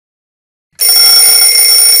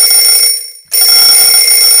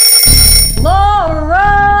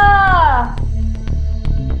Laura!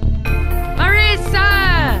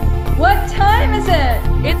 Marisa! What time is it?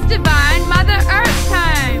 It's Divine Mother Earth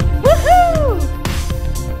time! Woohoo!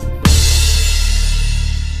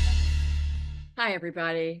 Hi,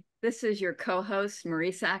 everybody. This is your co-host,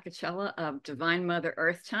 Marisa Acachella of Divine Mother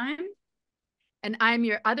Earth Time. And I'm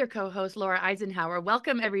your other co-host, Laura Eisenhower.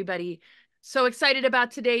 Welcome, everybody. So excited about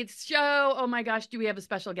today's show. Oh my gosh, do we have a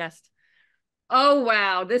special guest? Oh,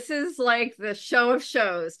 wow. This is like the show of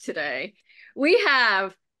shows today. We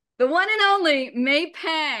have the one and only May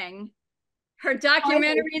Pang. Her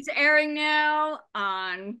documentary is airing now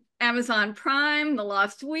on Amazon Prime, The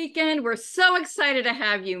Lost Weekend. We're so excited to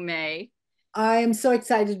have you, May. I am so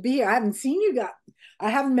excited to be here. I haven't seen you guys. I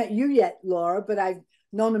haven't met you yet, Laura, but I've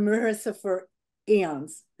known Marissa for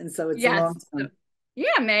eons, and so it's a long time.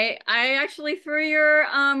 Yeah, May. I actually threw your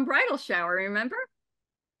bridal shower, remember?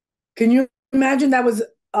 Can you imagine that was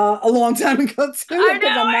a long time ago too? I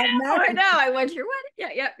know. I went to your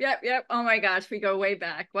wedding. Yep. Oh my gosh, we go way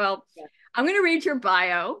back. Well, yeah. I'm going to read your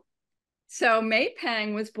bio. So May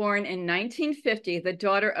Pang was born in 1950, the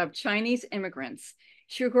daughter of Chinese immigrants.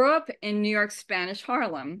 She grew up in New York's Spanish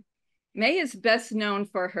Harlem. May is best known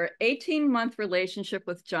for her 18-month relationship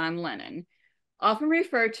with John Lennon, often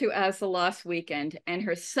referred to as The Lost Weekend, and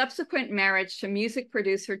her subsequent marriage to music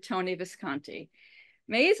producer Tony Visconti.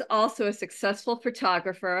 May is also a successful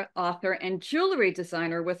photographer, author, and jewelry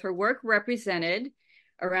designer with her work represented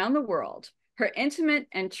around the world. Her intimate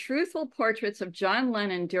and truthful portraits of John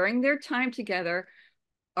Lennon during their time together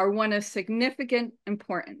are one of significant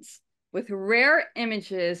importance, with rare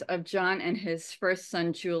images of John and his first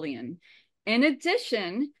son, Julian. In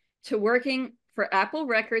addition to working for Apple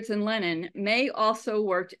Records and Lennon, May also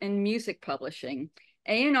worked in music publishing,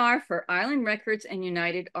 A&R for Island Records and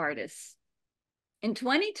United Artists. In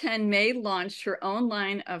 2010, May launched her own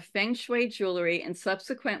line of feng shui jewelry and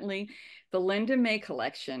subsequently the Linda Mai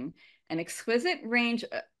collection, an exquisite range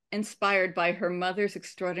inspired by her mother's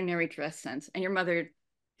extraordinary dress sense. And your mother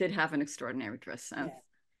did have an extraordinary dress sense. Yeah.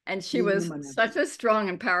 And she was such a strong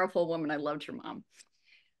and powerful woman. I loved your mom.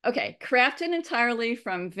 Okay, crafted entirely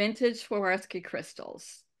from vintage Swarovski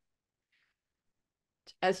crystals.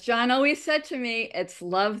 As John always said to me, it's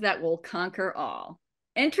love that will conquer all.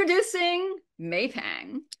 Introducing May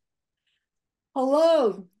Pang.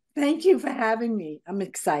 Hello. Thank you for having me. I'm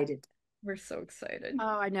excited. We're so excited.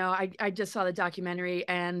 Oh, I know. I just saw the documentary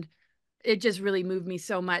and it just really moved me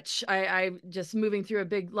so much. I just moving through a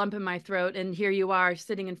big lump in my throat, and here you are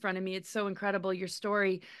sitting in front of me. It's so incredible, your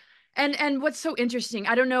story. And what's so interesting,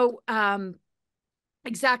 I don't know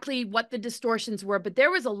exactly what the distortions were, but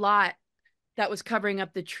there was a lot that was covering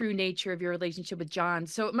up the true nature of your relationship with John.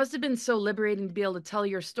 So it must have been so liberating to be able to tell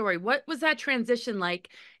your story. What was that transition like?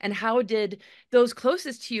 And how did those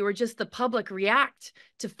closest to you or just the public react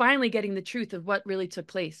to finally getting the truth of what really took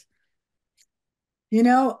place? You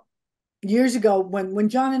know, years ago when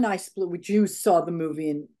John and I split, which you saw the movie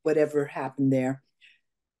and whatever happened there.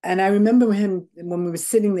 And I remember him when we were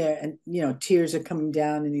sitting there and, you know, tears are coming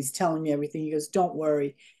down and he's telling me everything. He goes, "Don't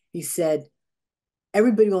worry." He said,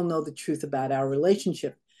 "Everybody will know the truth about our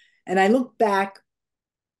relationship." And I look back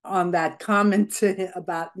on that comment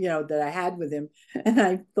about, you know, that I had with him. And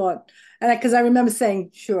I thought, because I remember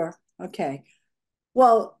saying, sure, okay.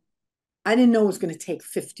 Well, I didn't know it was going to take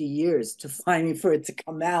 50 years to finally for it to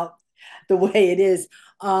come out the way it is.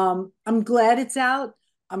 I'm glad it's out.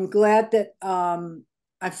 I'm glad that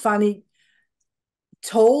I finally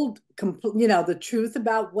told, you know, the truth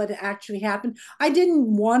about what actually happened. I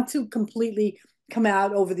didn't want to completely come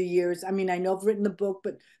out over the years. I mean, I know I've written the book,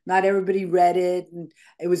 but not everybody read it. And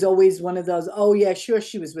it was always one of those, oh yeah, sure,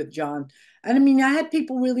 she was with John. And I mean, I had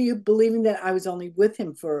people really believing that I was only with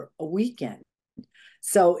him for a weekend.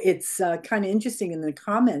 So it's kind of interesting in the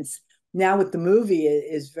comments now with the movie. It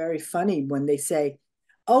is very funny when they say,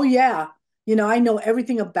 "Oh yeah, you know, I know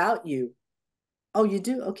everything about you." "Oh, you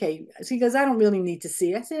do? Okay." So he goes, "I don't really need to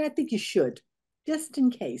see it." I said, "I think you should, just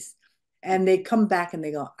in case." And they come back and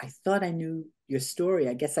they go, "I thought I knew your story.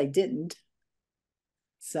 I guess I didn't."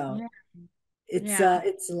 So yeah.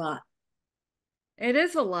 It's a lot. It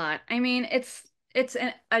is a lot. I mean, it's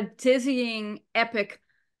a dizzying, epic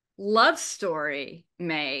love story,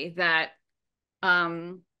 May, that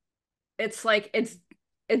it's like it's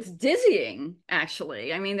dizzying,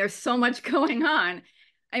 actually. I mean, there's so much going on.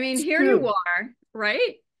 I mean, it's here true. You are,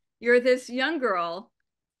 right? You're this young girl,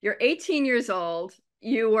 you're 18 years old.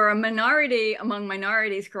 You were a minority among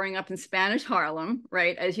minorities growing up in Spanish Harlem,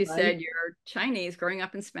 right? As you said, you're Chinese growing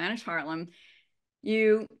up in Spanish Harlem.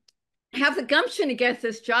 You have the gumption to get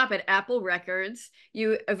this job at Apple Records.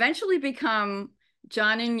 You eventually become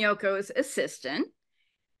John and Yoko's assistant,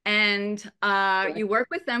 and you work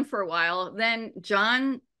with them for a while. Then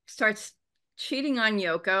John starts cheating on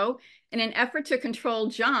Yoko. In an effort to control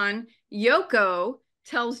John, Yoko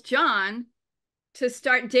tells John to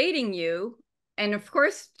start dating you. And of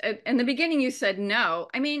course, in the beginning, you said no.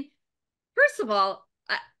 I mean, first of all,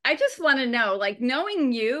 I just want to know, like,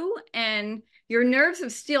 knowing you and your nerves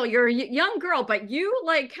of steel, you're a young girl, but you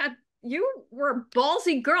you were a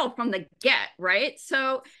ballsy girl from the get, right?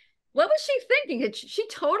 So what was she thinking? Did she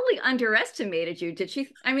totally underestimated you? Did she,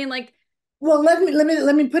 I mean, like, Well,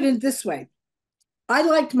 let me put it this way. I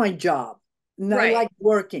liked my job and I liked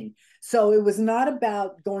working. So it was not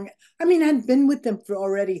about going. I mean, I'd been with them for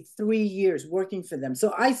already 3 years working for them.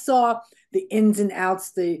 So I saw the ins and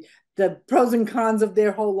outs, the pros and cons of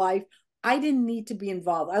their whole life. I didn't need to be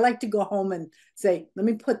involved. I like to go home and say, let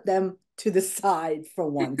me put them to the side for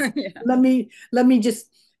once. yeah. Let me just,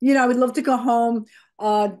 I would love to go home,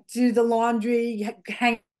 do the laundry,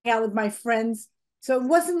 hang out with my friends. So it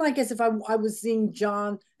wasn't like as if I was seeing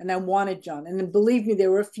John and I wanted John. And then believe me,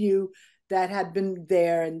 there were a few that had been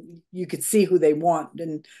there and you could see who they want.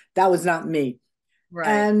 And that was not me. Right.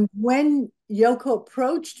 And when Yoko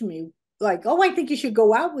approached me, like, oh, I think you should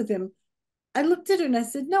go out with him. I looked at her and I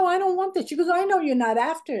said, no, I don't want that. She goes, I know you're not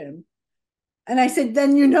after him. And I said,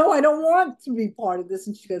 then I don't want to be part of this.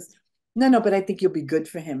 And she goes, no, but I think you'll be good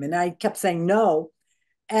for him. And I kept saying no.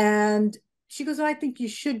 And she goes, oh, I think you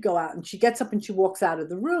should go out. And she gets up and she walks out of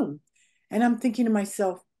the room. And I'm thinking to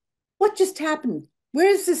myself, what just happened? Where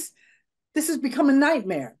is this? This has become a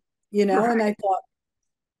nightmare, Right. And I thought,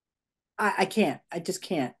 I can't. I just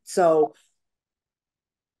can't. So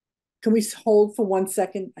can we hold for 1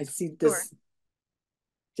 second? I see this. Sure.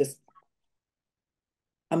 Just,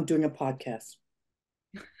 I'm doing a podcast.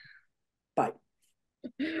 Bye.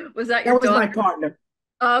 Was that your That was daughter? my partner.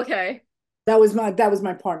 Oh, okay. That was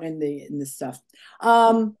my partner in this stuff.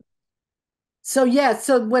 So yeah,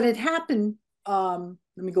 so what had happened, let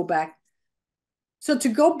me go back. So to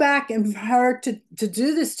go back and for her to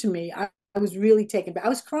do this to me, I was really taken back. I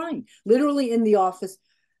was crying, literally in the office,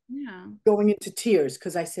 going into tears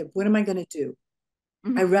because I said, what am I going to do?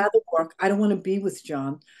 Mm-hmm. I'd rather work. I don't want to be with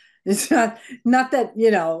John. It's not that,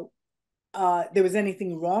 there was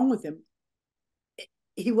anything wrong with him.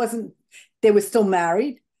 He wasn't, they were still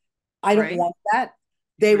married. I don't want that.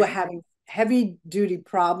 They were having heavy duty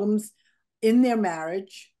problems in their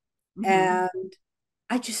marriage. Mm-hmm. And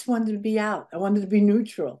I just wanted to be out. I wanted to be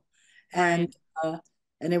neutral. And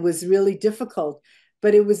it was really difficult.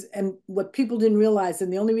 But it was, and what people didn't realize,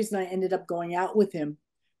 and the only reason I ended up going out with him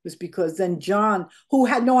was because then John, who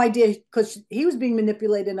had no idea, because he was being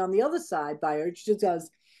manipulated on the other side by her, she just goes,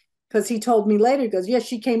 because he told me later, he goes, yes,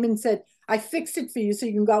 she came in and said, I fixed it for you so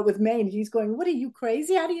you can go out with May. And he's going, what, are you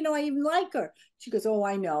crazy? How do you know I even like her? She goes, oh,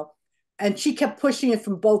 I know. And she kept pushing it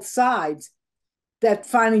from both sides that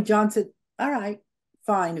finally John said, all right,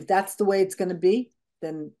 fine. If that's the way it's going to be,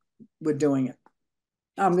 then we're doing it.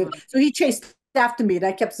 I'm good. So he chased after me and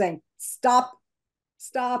I kept saying, stop.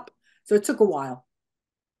 So it took a while.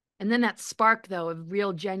 And then that spark, though, of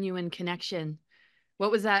real, genuine connection.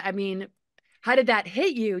 What was that? I mean, how did that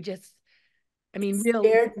hit you? Just, I mean, It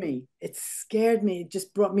scared me. It scared me. It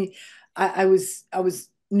just brought me, I was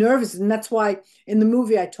nervous. And that's why in the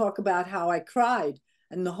movie, I talk about how I cried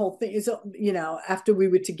and the whole thing is, after we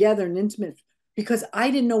were together and intimate, because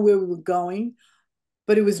I didn't know where we were going,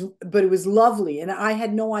 but it was lovely. And I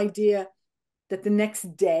had no idea that the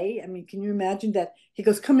next day, I mean, can you imagine that? He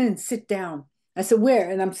goes, come in and sit down. I said, where?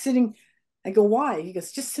 And I'm sitting, I go, why? He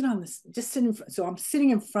goes, just sit on this, just sit in front. So I'm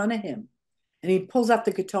sitting in front of him and he pulls out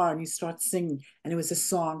the guitar and he starts singing. And it was a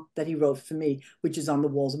song that he wrote for me, which is on the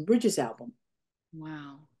Walls and Bridges album.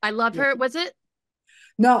 Wow. I Love Her, was it?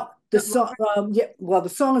 No, the song, the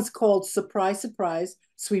song is called Surprise, Surprise,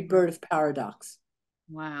 Sweet Bird of Paradox.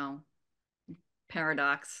 Wow.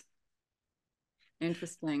 Paradox.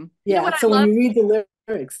 Interesting. Yeah, so when you read the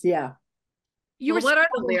lyrics, yeah. You were so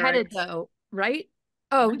level-headed, though, right?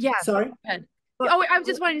 Oh, yeah. Sorry? Oh, I was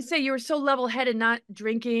just wanting to say you were so level-headed, not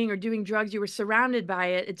drinking or doing drugs. You were surrounded by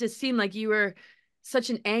it. It just seemed like you were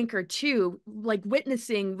such an anchor, too, like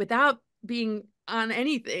witnessing without being on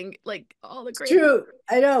anything, like all the great. True.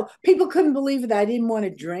 I know. People couldn't believe that I didn't want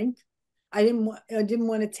to drink. I didn't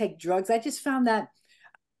want to take drugs. I just found that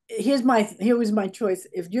here was my choice.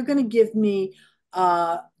 If you're going to give me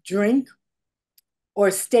drink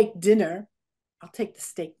or steak dinner, I'll take the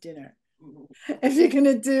steak dinner. If you're going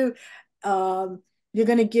to do, you're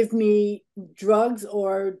going to give me drugs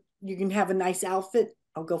or you can have a nice outfit,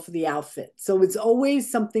 I'll go for the outfit. So it's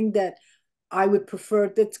always something that I would prefer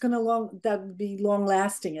that would be long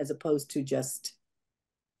lasting as opposed to just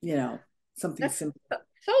something That's simple.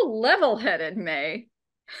 so level-headed, May.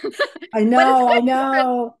 I But it's know, I good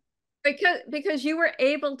know. because you were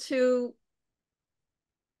able to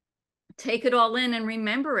take it all in and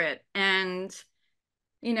remember it and,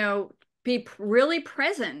 be really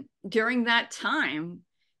present during that time.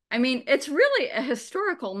 I mean, it's really a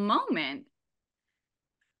historical moment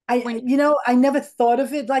when I never thought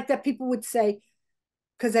of it like that. People would say,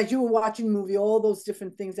 because as you were watching the movie, all those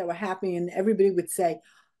different things that were happening, and everybody would say,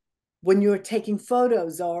 when you were taking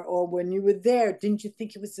photos or when you were there, didn't you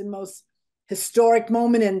think it was the most historic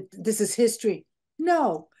moment and this is history?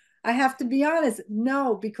 No, I have to be honest.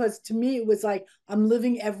 No, because to me, it was like I'm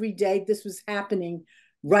living every day. This was happening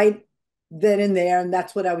right then and there. And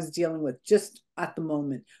that's what I was dealing with just at the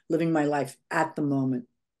moment, living my life at the moment.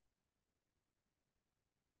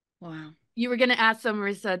 wow. You were going to ask some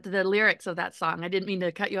the lyrics of that song. I didn't mean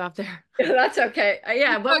to cut you off there. That's okay.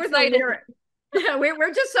 Yeah, I'm what so were the excited. lyrics? Yeah,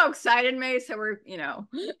 we're just so excited, May. So No,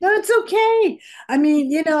 it's okay. I mean,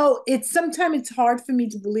 it's sometimes it's hard for me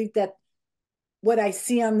to believe that what I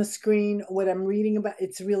see on the screen, what I'm reading about,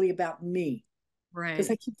 it's really about me. Because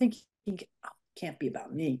I right. keep thinking, oh, it can't be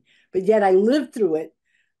about me. But yet I lived through it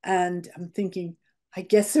and I'm thinking, I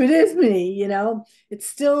guess it is me. It's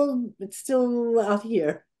still out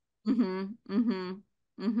here. Mm-hmm. Mm-hmm.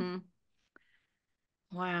 Mm-hmm.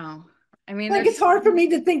 Wow. I mean, Like it's there's hard for me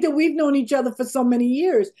to think that we've known each other for so many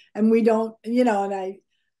years and we don't,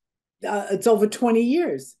 it's over 20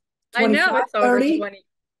 years, I 25, know it's over 30, 20. I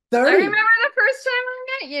 30. remember the first time I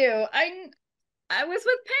met you. I was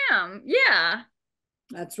with Pam. Yeah.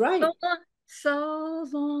 That's So right. long, so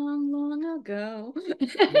long, long ago.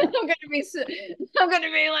 Yeah. I'm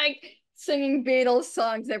gonna be like singing Beatles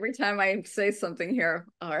songs every time I say something here.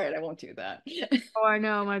 All right, I won't do that. Oh, I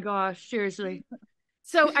know. My gosh, seriously.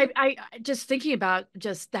 So I just thinking about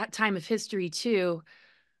just that time of history too,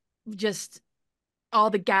 just all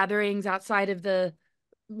the gatherings outside of the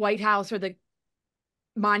White House or the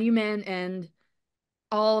monument and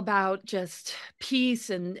all about just peace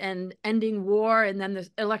and ending war and then the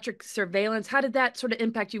electric surveillance. How did that sort of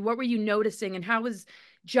impact you? What were you noticing and how was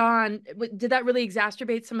John, did that really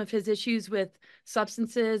exacerbate some of his issues with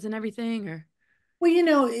substances and everything or?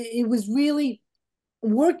 Well, it was really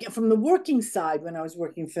from the working side when I was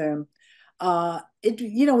working for him.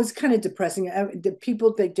 It was kind of depressing. The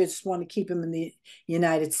people, they just want to keep him in the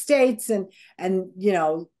United States, and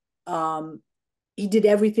he did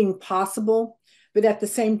everything possible, but at the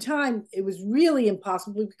same time, it was really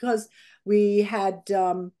impossible because we had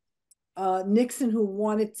Nixon who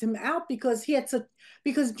wanted him out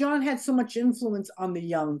because John had so much influence on the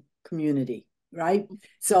young community, right?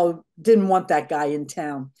 So didn't want that guy in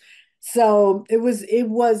town. So it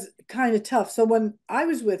was kind of tough. So when I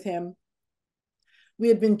was with him, we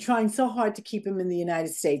had been trying so hard to keep him in the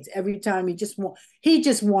United States. Every time he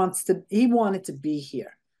wanted to be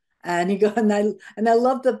here. And he go and I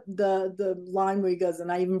love the line where he goes,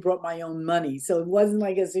 and I even brought my own money. So it wasn't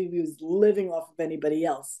like as if he was living off of anybody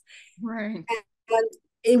else. Right. And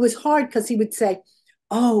it was hard because he would say,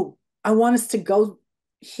 "Oh, I want us to go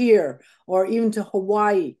here or even to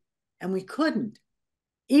Hawaii." And we couldn't.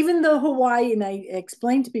 Even though Hawaii, and I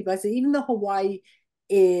explained to people, I said, even though Hawaii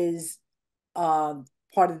is part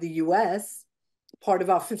of the US, part of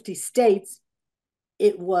our 50 states,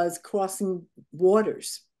 it was crossing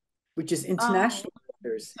waters, which is Oh, international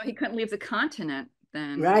waters. so he couldn't leave the continent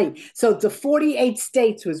then. Right. So the 48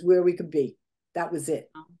 states was where we could be. That was it.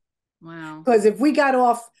 Oh, wow. Because if we got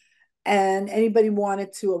off and anybody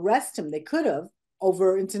wanted to arrest him, they could have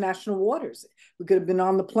over international waters. We could have been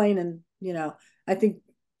on the plane and, I think,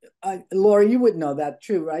 Laura, you would know that,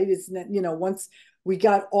 true, right? Isn't that, once we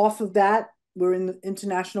got off of that, we're in the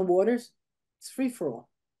international waters, it's free for all.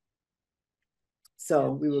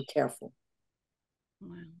 So we were careful.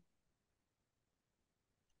 Wow.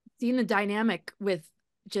 Seeing the dynamic with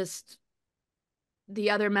just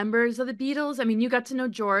the other members of the Beatles. I mean, you got to know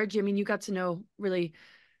George. I mean, you got to know really,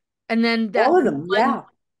 and then that All of them, yeah.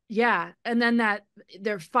 yeah, and then that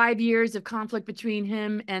there are 5 years of conflict between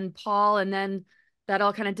him and Paul, and then that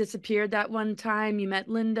all kind of disappeared that one time you met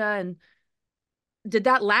Linda, and did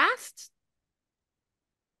that last?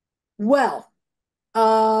 Well,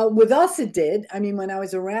 with us, it did. I mean, when I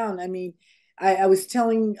was around, I mean, I was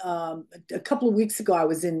telling a couple of weeks ago, I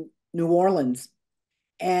was in New Orleans,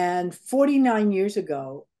 and 49 years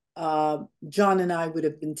ago, John and I would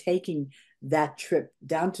have been taking that trip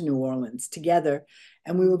down to New Orleans together,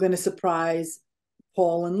 and we were going to surprise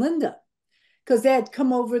Paul and Linda because they had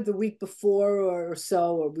come over the week before or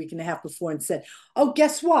so, or a week and a half before, and said, "Oh,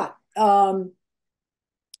 guess what?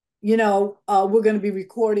 we're going to be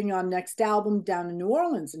recording our next album down in New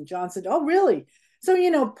Orleans. And John said, oh, really? So,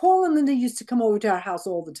 Paul and Linda used to come over to our house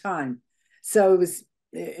all the time. So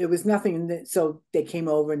it was nothing. So they came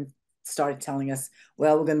over and started telling us,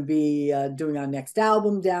 well, we're going to be doing our next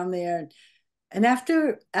album down there. And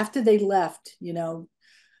after they left,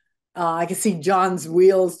 I could see John's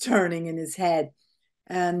wheels turning in his head.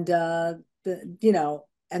 And, and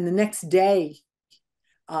the next day,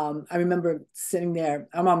 I remember sitting there.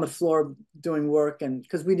 I'm on the floor doing work, and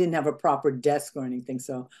because we didn't have a proper desk or anything,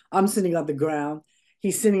 so I'm sitting on the ground.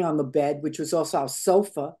 He's sitting on the bed, which was also our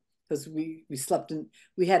sofa, because we slept in.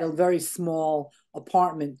 We had a very small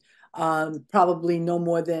apartment, probably no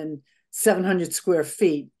more than 700 square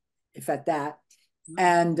feet, if at that.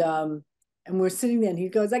 And we're sitting there, and he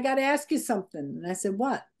goes, "I got to ask you something." And I said,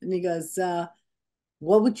 "What?" And he goes,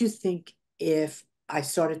 "What would you think if I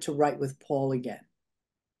started to write with Paul again?"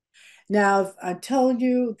 Now, if I told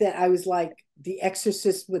you that I was like the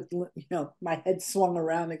exorcist with, my head swung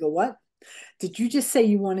around. I go, what? Did you just say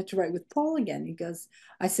you wanted to write with Paul again? He goes,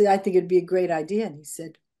 I said, I think it'd be a great idea. And he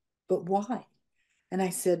said, but why? And I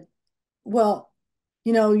said, well,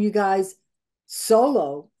 you guys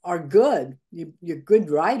solo are good. You're good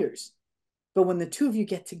writers. But when the two of you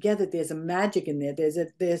get together, there's a magic in there.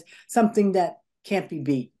 There's something that can't be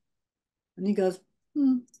beat. And he goes,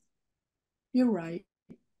 you're right.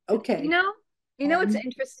 Okay. It's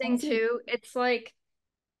interesting too. It's like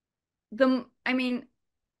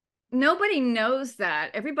nobody knows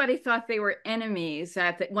that. Everybody thought they were enemies,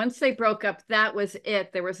 that once they broke up, that was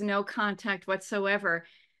it. There was no contact whatsoever.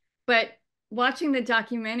 But watching the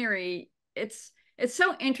documentary, it's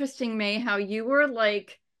so interesting, May, how you were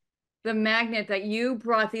like the magnet, that you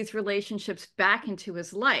brought these relationships back into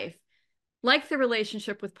his life. Like the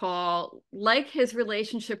relationship with Paul, like his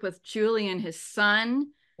relationship with Julian, his son.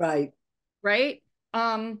 Right. Right.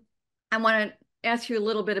 I want to ask you a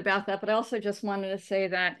little bit about that, but I also just wanted to say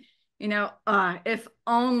that, if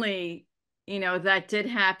only, that did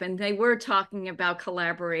happen. They were talking about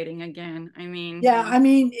collaborating again.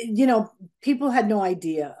 Yeah, people had no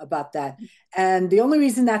idea about that. And the only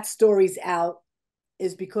reason that story's out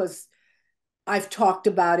is because I've talked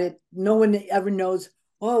about it. No one ever knows,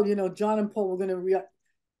 John and Paul were going to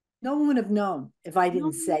no one would have known if I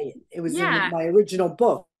didn't say it. It was in my original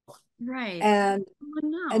book. Right. And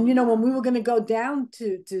when we were going to go down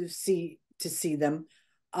to see them,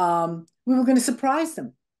 we were going to surprise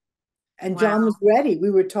them. And John was ready.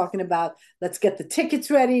 We were talking about, let's get the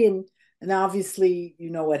tickets ready, and obviously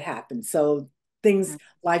what happened. So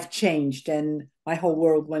life changed, and my whole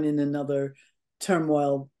world went in another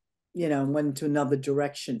turmoil, went into another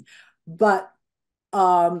direction. But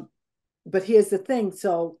here's the thing.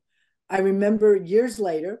 So I remember years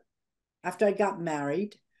later, after I got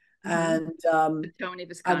married, and Tony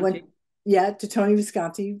Visconti. I went, to Tony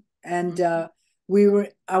Visconti, and I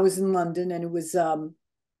was in London, and it was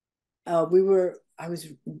I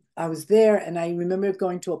was there, and I remember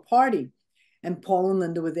going to a party, and Paul and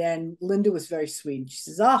Linda were there, and Linda was very sweet. She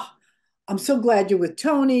says, "Oh, I'm so glad you're with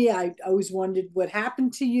Tony. I always wondered what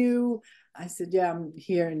happened to you." I said, "Yeah, I'm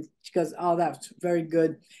here." And she goes, "Oh, that's very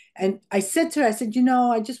good." And I said to her, I said,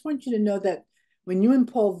 I just want you to know that when you and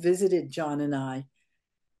Paul visited John and I,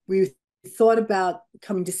 we thought about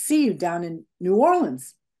coming to see you down in New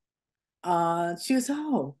Orleans. She goes,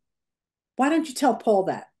 "Oh, why don't you tell Paul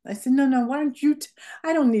that?" I said, "No, why don't you?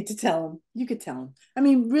 I don't need to tell him. You could tell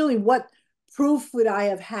him." Really, what proof would I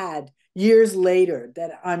have had years later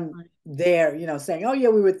that I'm there, saying, "Oh yeah,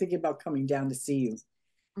 we were thinking about coming down to see you."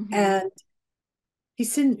 And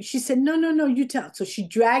she said, no, you tell. So she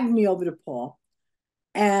dragged me over to Paul,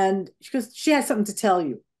 and she goes, "She has something to tell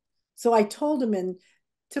you." So I told him, in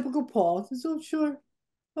typical Paul, he says, "Oh, sure.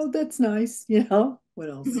 Oh, that's nice." What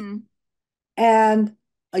else? And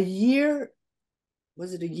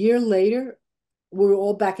was it a year later? We were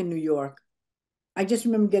all back in New York. I just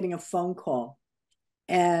remember getting a phone call,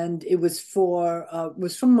 and it was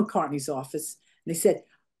from McCartney's office. And they said,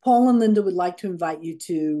 "Paul and Linda would like to invite you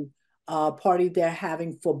to a party they're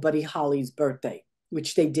having for Buddy Holly's birthday,"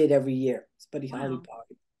 which they did every year. It's Buddy Holly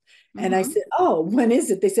party. And I said, "Oh, when is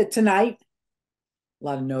it?" They said, "Tonight." A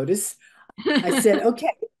lot of notice. I said, "Okay."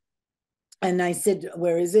 And I said,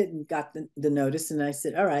 "Where is it?" And got the notice. And I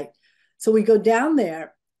said, "All right." So we go down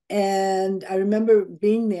there, and I remember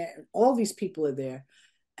being there. All these people are there.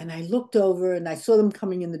 And I looked over, and I saw them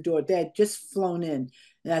coming in the door. They had just flown in.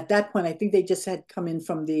 And at that point, I think they just had come in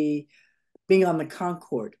from being on the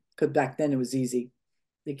Concorde, because back then it was easy.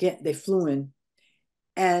 They flew in,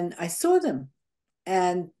 and I saw them,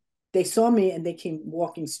 and they saw me, and they came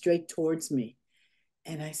walking straight towards me.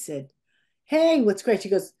 And I said, "Hey, what's great?" She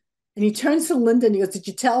goes, And he turns to Linda and he goes, "Did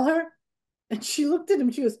you tell her?" And she looked at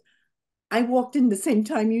him. She goes, "I walked in the same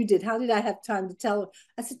time you did. How did I have time to tell her?"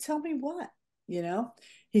 I said, "Tell me what?" You know?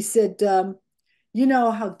 He said, "You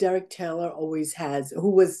know how Derek Taylor always has,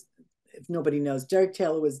 who was, if nobody knows, Derek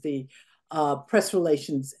Taylor was the press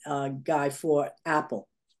relations guy for Apple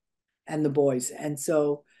and the boys. And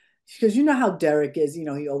so she goes, you know how Derek is, you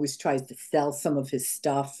know, he always tries to sell some of his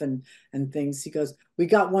stuff and things." He goes, "We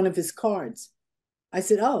got one of his cards." I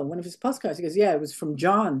said, "Oh, one of his postcards." He goes, "Yeah, it was from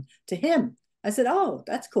John to him." I said, "Oh,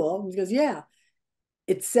 that's cool." He goes, "Yeah."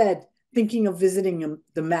 It said, "Thinking of visiting him,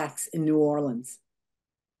 the Max in New Orleans."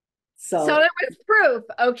 So So, there was proof.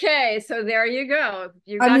 Okay, so there you go.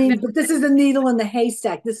 You I got mean, but this is the needle in the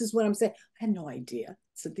haystack. This is what I'm saying. I had no idea.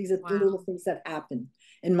 So these are the wow. little things that happen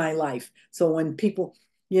in my life. So when people,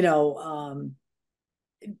 you know,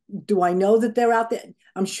 do I know that they're out there?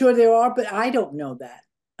 I'm sure there are, but I don't know that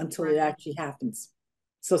until it Right. actually happens.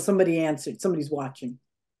 So somebody answered, somebody's watching.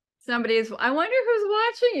 Somebody's, I wonder who's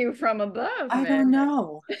watching you from above, I man. don't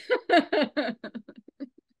know.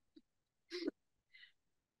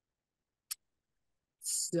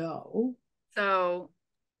 So, So,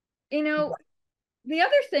 you know, the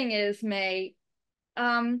other thing is, May,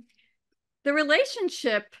 um, the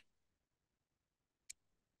relationship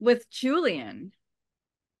with Julian.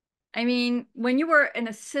 I mean, when you were an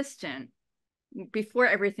assistant before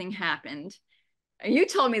everything happened, you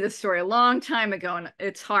told me the story a long time ago, and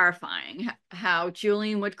it's horrifying how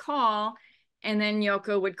Julian would call and then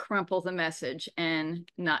Yoko would crumple the message and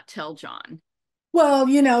not tell John. well,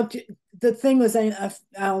 you know, the thing was, you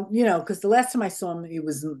know, because the last time I saw him, he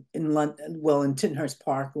was in London, well, in Tittenhurst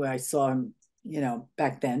Park, where I saw him, you know,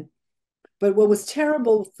 back then. But what was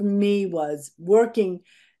terrible for me was working,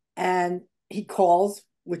 and he calls,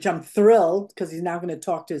 which I'm thrilled because he's now going to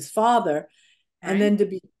talk to his father, and Right.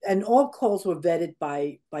 then and all calls were vetted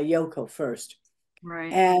by Yoko first.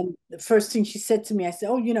 Right. And the first thing she said to me, I said,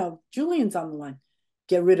 "Oh, you know, Julian's on the line.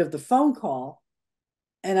 Get rid of the phone call."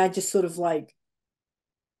 And I just sort of like,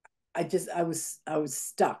 I was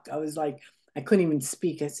stuck. I was like, I couldn't even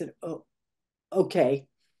speak. I said, "Oh, okay."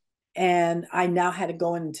 And I now had to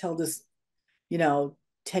go in and tell this, you know,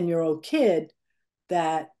 10-year-old kid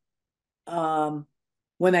that um,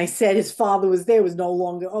 when I said his father was there, was no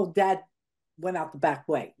longer, "Oh, dad went out the back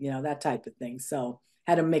way," you know, that type of thing. So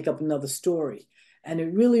had to make up another story. And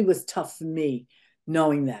it really was tough for me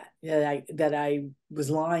knowing that I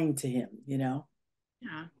was lying to him, you know.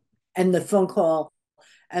 Yeah. And the phone call,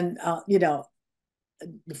 and you know,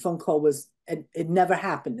 the phone call was, it never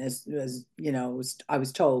happened, as you know, I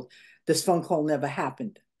was told this phone call never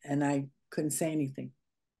happened, and I couldn't say anything.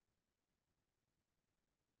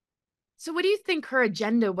 So what do you think her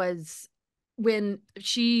agenda was when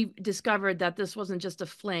she discovered that this wasn't just a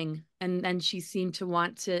fling and then she seemed to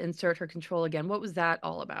want to insert her control again? What was that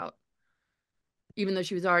all about? Even though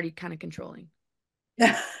she was already kind of controlling.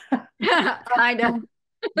 Kind of.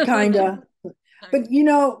 Kind of. But you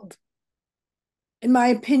know, in my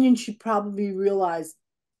opinion, she probably realized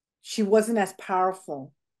she wasn't as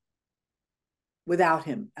powerful without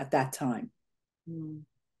him at that time. Mm.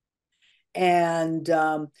 And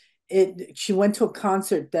she went to a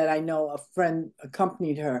concert that I know a friend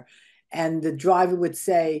accompanied her, and the driver would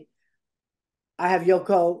say, "I have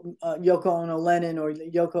Yoko Ono Lennon, or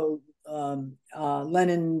Yoko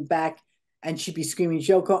Lennon back," and she'd be screaming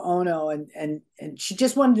Yoko Ono, and she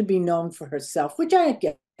just wanted to be known for herself, which I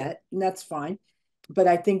get, and that's fine. But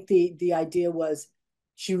I think the idea was,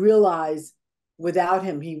 she realized without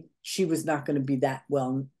him, she was not going to be that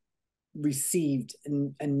well received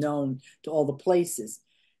and known to all the places.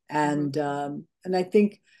 And I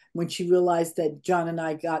think when she realized that John and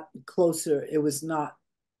I got closer, it was not,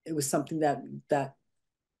 it was something that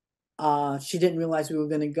she didn't realize we were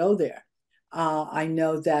going to go there. I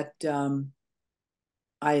know that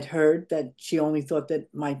I had heard that she only thought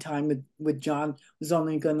that my time with John was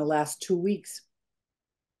only going to last 2 weeks.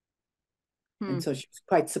 Hmm. And so she was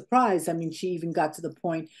quite surprised. I mean, she even got to the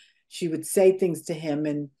point she would say things to him,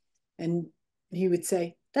 and he would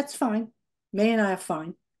say, "That's fine. May and I are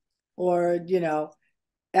fine." Or, you know,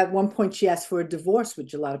 at one point she asked for a divorce,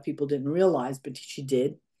 which a lot of people didn't realize, but she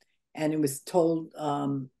did. And it was told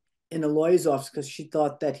in a lawyer's office because she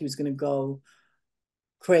thought that he was going to go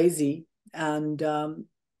crazy. And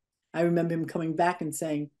I remember him coming back and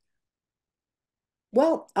saying,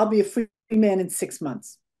 "Well, I'll be a free man in 6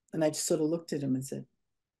 months." And I just sort of looked at him and said,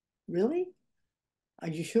 "Really? Are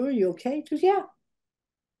you sure? Are you okay?" She goes, "Yeah."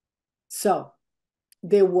 So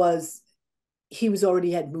there was, he was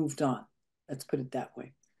already had moved on. Let's put it that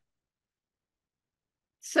way.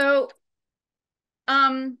 So,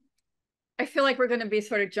 um, I feel like we're going to be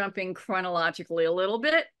sort of jumping chronologically a little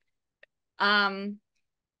bit. So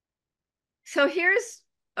here's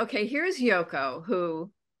Yoko, who,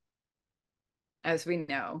 as we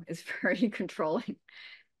know, is very controlling.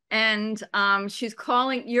 And she's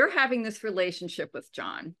calling, you're having this relationship with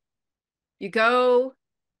John. You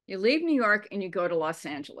leave New York and you go to Los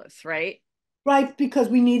Angeles, right? Right, because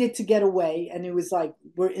we needed to get away, and it was like,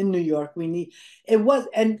 we're in New York.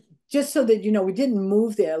 And just so that you know, we didn't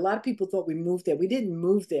move there. A lot of people thought we moved there. We didn't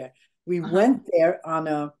move there. We went there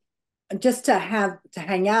just to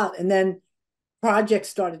hang out, and then projects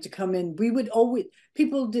started to come in.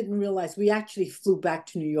 People didn't realize we actually flew back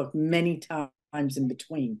to New York many times in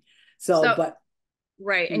between. But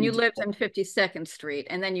right, and you lived on 52nd Street,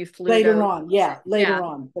 and then you flew later on.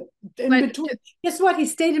 But in between, guess what? He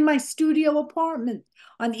stayed in my studio apartment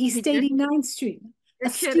on East 89th Street. You're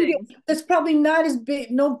kidding. Studio that's probably not as big,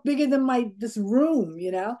 no bigger than this room,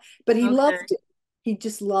 But he loved it. He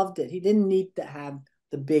just loved it. He didn't need to have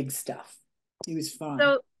the big stuff. He was fine.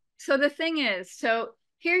 So the thing is,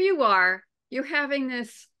 here you are, you're having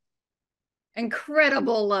this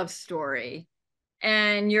incredible love story.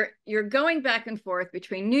 And you're going back and forth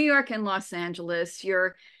between New York and Los Angeles.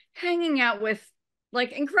 You're hanging out with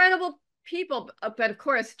like incredible people. But of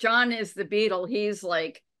course, John is the Beatle. He's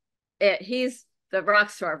like it. He's the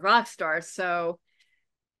rock star. So,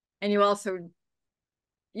 and you also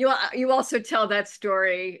tell that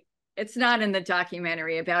story. It's not in the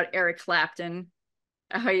documentary about Eric Clapton.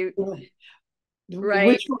 How you right?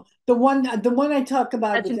 Which one? The one I talk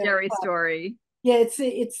about. Legendary story. Yeah, it's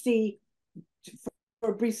the.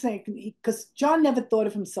 For a brief second, because John never thought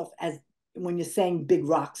of himself as, when you're saying big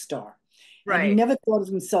rock star, right? And he never thought of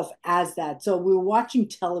himself as that. So we were watching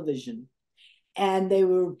television, and they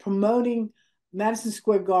were promoting Madison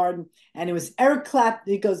Square Garden, and it was Eric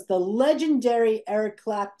Clapton. He goes, the legendary Eric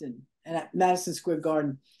Clapton, and at Madison Square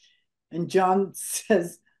Garden, and John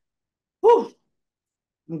says, "Whew,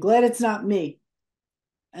 I'm glad it's not me."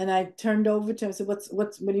 And I turned over to him and said, "What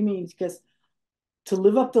do you mean?" Because to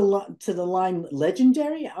live up to the line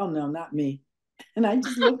legendary? Oh no, not me. And I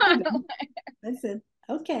just looked at him. I said,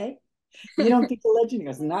 okay. You don't think a legend? He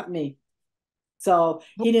goes, not me. So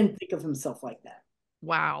he didn't think of himself like that.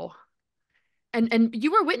 Wow. And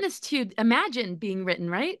you were witness to Imagine being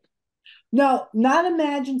written, right? No, not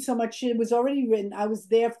Imagine so much. It was already written. I was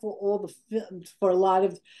there for all the films, for a lot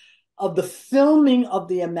of the filming of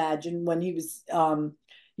the Imagine, when he was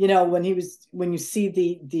when you see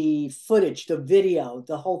the footage, the video,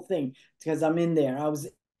 the whole thing, because I'm in there. I was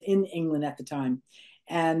in England at the time.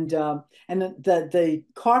 And the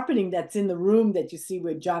carpeting that's in the room that you see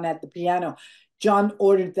where John had the piano, John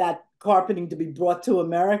ordered that carpeting to be brought to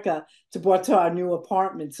America, brought to our new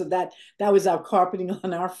apartment. So that was our carpeting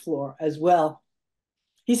on our floor as well.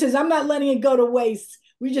 He says, I'm not letting it go to waste.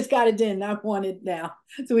 We just got it in. I want it now.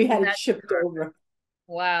 So we had it shipped over.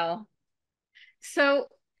 Wow.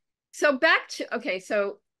 So back to,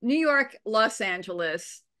 so New York, Los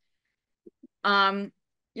Angeles,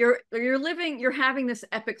 you're having this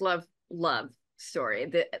epic love story,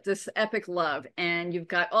 this epic love, and you've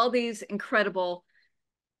got all these incredible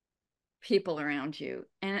people around you.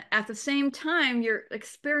 And at the same time, you're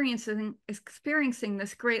experiencing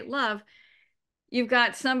this great love. You've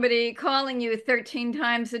got somebody calling you 13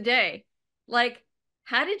 times a day. Like,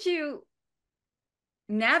 how did you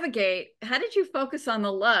focus on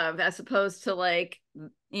the love as opposed to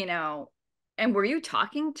and were you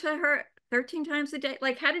talking to her 13 times a day?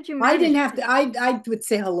 Like, how did you manage? I didn't have to. I would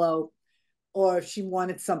say hello, or if she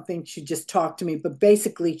wanted something, she'd just talk to me. But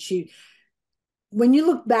basically, when you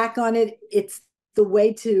look back on it, it's the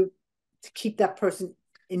way to keep that person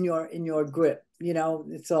in your grip,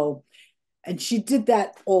 So, and she did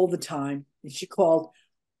that all the time. And she called.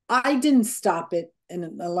 I didn't stop it.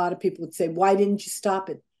 And a lot of people would say, why didn't you stop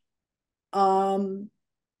it?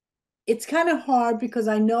 It's kind of hard because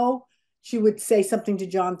I know she would say something to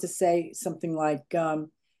John, to say something like, well,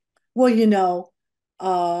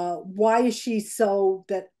 why is she so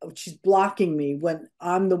that she's blocking me when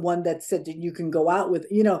I'm the one that said that you can go out with,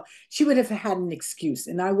 she would have had an excuse,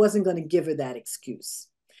 and I wasn't going to give her that excuse.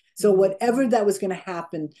 So whatever that was going to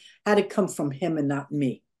happen had to come from him and not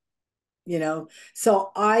me,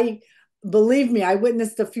 So believe me, I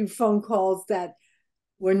witnessed a few phone calls that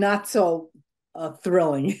were not so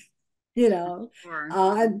thrilling, Sure.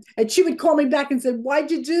 And she would call me back and say,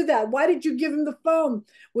 why'd you do that? Why did you give him the phone?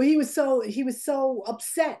 Well, he was so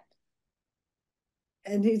upset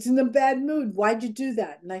and he's in a bad mood. Why'd you do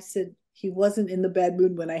that? And I said, he wasn't in the bad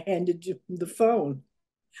mood when I handed you the phone.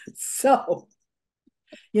 So,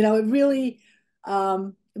 it really,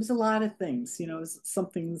 it was a lot of things, you know, it was some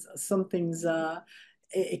things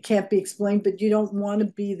it can't be explained, but you don't want to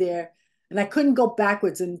be there. And I couldn't go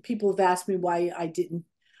backwards. And people have asked me why I didn't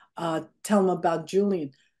tell them about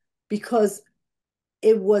Julian, because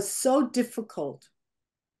it was so difficult.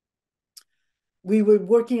 We were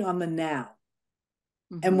working on the now.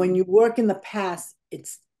 And when you work in the past,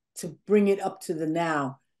 it's to bring it up to the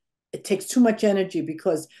now. It takes too much energy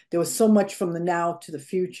because there was so much from the now to the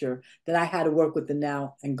future that I had to work with the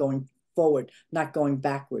now and going forward, not going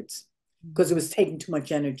backwards, because it was taking too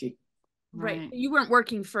much energy. Right. You weren't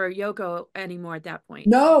working for Yoko anymore at that point.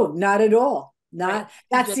 No, not at all. Not Right.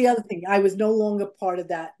 That's the other thing. I was no longer part of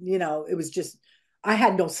that. You know, it was just I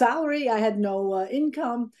had no salary, I had no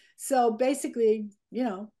income. So basically, you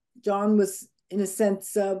know, John was in a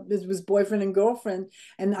sense it was boyfriend and girlfriend,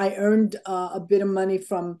 and I earned a bit of money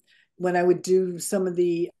from when I would do some of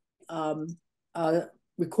the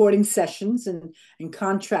recording sessions and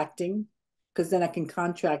contracting, because then I can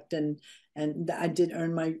contract and I did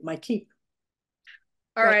earn my keep.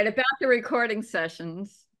 All right, about the recording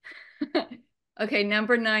sessions. Okay,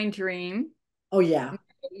 number 9, Dream. Oh yeah.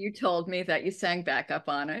 You told me that you sang backup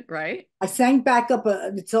on it, right? I sang backup.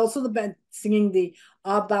 It's also the band singing the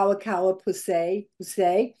Abawakawa Pusey.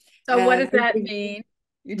 So what does that mean?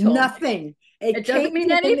 You told nothing. Me. It doesn't mean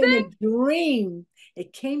came anything? in a dream.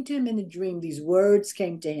 It came to him in a dream. These words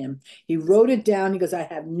came to him. He wrote it down. He goes, I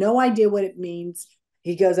have no idea what it means.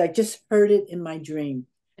 He goes, I just heard it in my dream.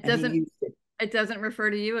 And he used it. It doesn't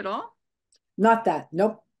refer to you at all? Not that.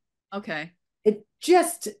 Nope. Okay.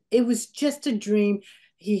 It was just a dream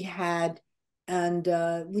he had, and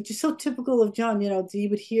which is so typical of John. You know, he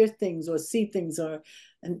would hear things or see things,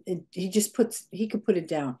 and he could put it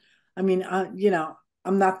down. I mean, you know,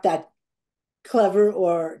 I'm not that clever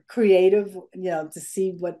or creative, you know, to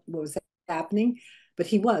see what was happening, but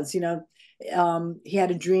he was. You know, he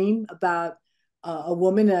had a dream about a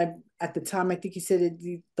woman. At the time, I think he said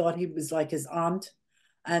he thought he was like his aunt,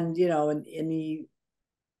 and you know, and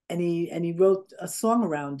he wrote a song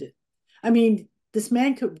around it. I mean, this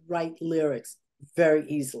man could write lyrics very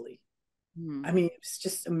easily. I mean, it was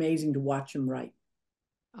just amazing to watch him write.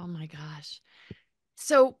 Oh my gosh.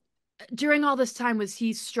 So during all this time, was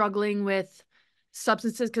he struggling with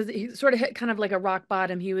substances? Because he sort of hit kind of like a rock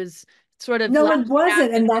bottom. He was sort of... No, it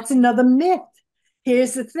wasn't. And that's another myth.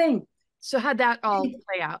 Here's the thing. So how'd that all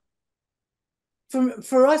play out?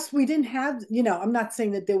 For us, we didn't have, you know, I'm not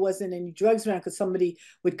saying that there wasn't any drugs around, because somebody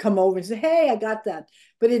would come over and say, hey, I got that.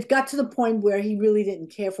 But it got to the point where he really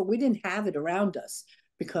didn't care for, we didn't have it around us,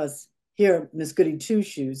 because here, Miss Goody Two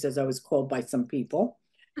Shoes, as I was called by some people,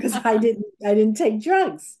 because I didn't take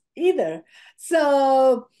drugs either.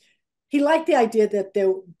 So he liked the idea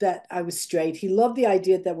that I was straight. He loved the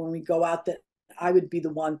idea that when we go out, that I would be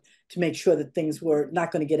the one to make sure that things were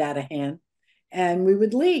not going to get out of hand, and we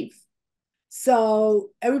would leave. So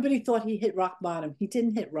everybody thought he hit rock bottom. He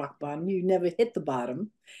didn't hit rock bottom. He never hit the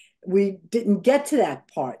bottom. We didn't get to that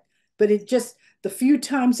part. But it just, the few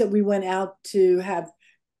times that we went out to have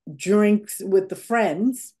drinks with the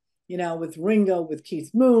friends, you know, with Ringo, with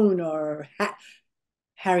Keith Moon, or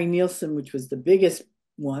Harry Nilsson, which was the biggest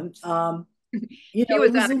one. You know, he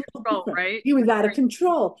was out of control, right? He was out of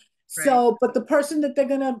control. Right. So, but the person that they're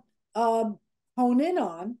going to hone in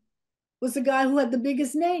on was the guy who had the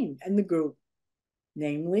biggest name in the group,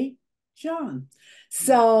 namely John.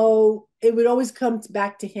 So it would always come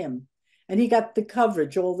back to him, and he got the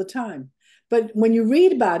coverage all the time. But when you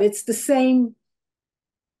read about it, it's the same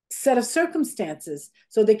set of circumstances.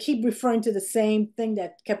 So they keep referring to the same thing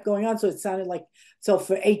that kept going on. So it sounded like, so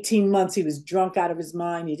for 18 months, he was drunk out of his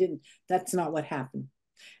mind. That's not what happened.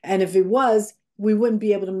 And if it was, we wouldn't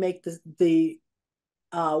be able to make to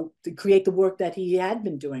create the work that he had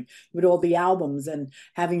been doing with all the albums and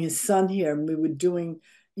having his son here. And we were doing,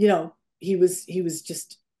 you know, he was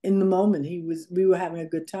just in the moment. We were having a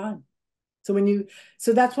good time.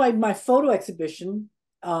 So that's why my photo exhibition,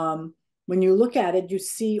 when you look at it, you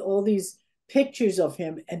see all these pictures of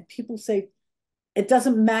him, and people say it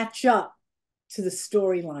doesn't match up to the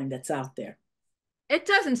storyline that's out there. It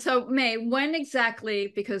doesn't. So, May, when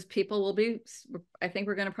exactly, because people will be, I think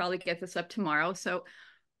we're going to probably get this up tomorrow. So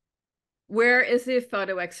where is the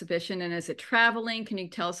photo exhibition, and is it traveling? Can you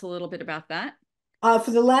tell us a little bit about that?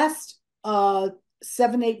 For the last 7-8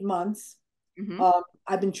 months,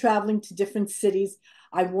 I've been traveling to different cities.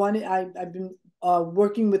 I've been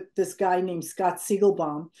working with this guy named Scott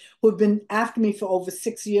Siegelbaum, who had been after me for over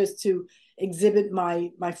 6 years to exhibit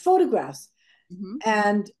my photographs.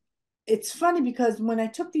 And it's funny, because when I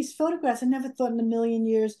took these photographs, I never thought in a million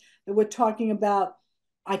years that we're talking about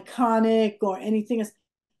iconic or anything else.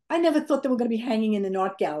 I never thought they were going to be hanging in an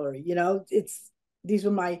art gallery. These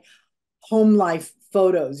were my home life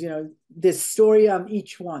photos. There's story on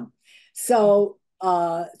each one. So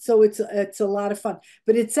it's a lot of fun.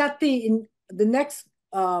 But it's at the next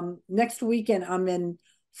weekend. I'm in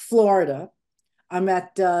Florida. I'm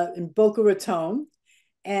at in Boca Raton,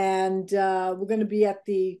 and we're going to be at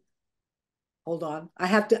the. Hold on,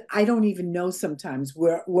 I don't even know sometimes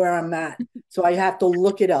where I'm at, so I have to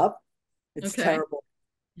look it up. It's terrible.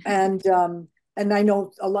 And I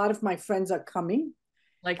know a lot of my friends are coming.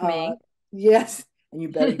 Like me. Yes, and you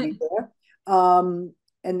better be there. And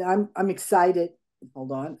I'm excited.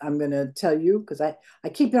 Hold on, I'm gonna tell you because I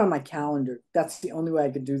keep it on my calendar. That's the only way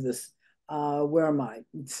I could do this. Where am I?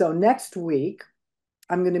 So next week,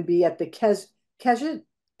 I'm gonna be at the Keshet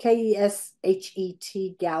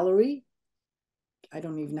Keshet Gallery. I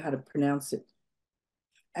don't even know how to pronounce it.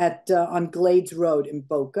 At on Glades Road in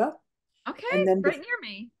Boca. Okay, and then right near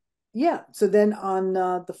me. Yeah. So then on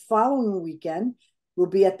the following weekend, we'll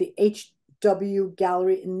be at the HW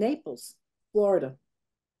Gallery in Naples, Florida.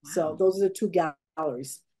 Wow. So those are the two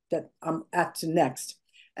galleries that I'm at to next.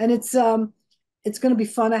 And it's going to be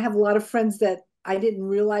fun. I have a lot of friends that I didn't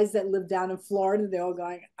realize that live down in Florida. They're all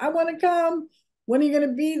going, I want to come. When are you going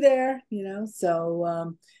to be there?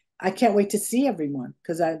 So I can't wait to see everyone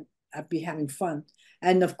because I'd be having fun.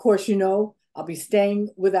 And of course, I'll be staying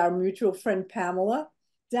with our mutual friend Pamela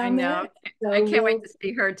down there. So I can't wait to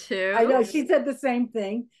see her too. I know she said the same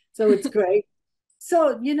thing. So it's great.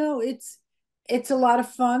 So, it's a lot of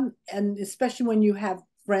fun. And especially when you have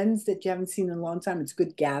friends that you haven't seen in a long time, it's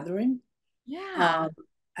good gathering. Yeah.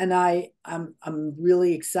 And I'm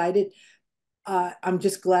really excited. I'm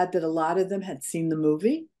just glad that a lot of them had seen the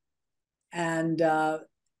movie and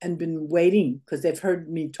been waiting because they've heard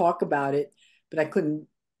me talk about it, but I couldn't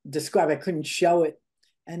show it.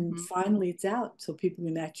 And finally it's out so people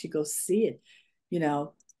can actually go see it,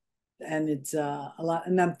 and it's a lot.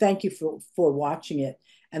 And I'm thank you for watching it.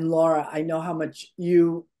 And Laura, I know how much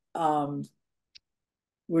you were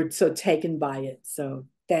so taken by it. So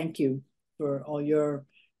thank you for all your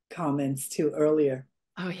comments too earlier.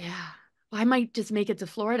 Oh yeah. Well, I might just make it to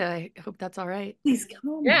Florida. I hope that's all right. Please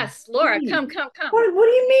come. Yes, Laura, please. come. What do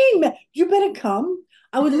you mean? You better come.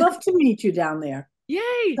 I would love to meet you down there. Yay!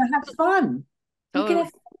 To have fun. You can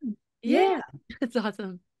have fun. Yeah. That's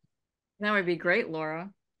awesome. That would be great,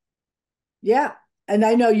 Laura. Yeah. And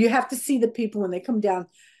I know you have to see the people when they come down,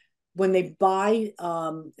 when they buy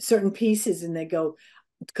certain pieces and they go,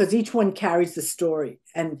 because each one carries the story.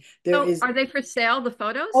 And are they for sale, the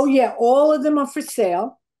photos? Oh yeah, all of them are for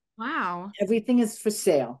sale. Wow. Everything is for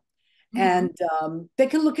sale. And they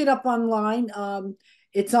can look it up online.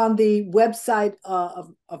 It's on the website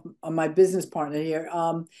of my business partner here.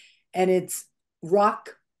 And it's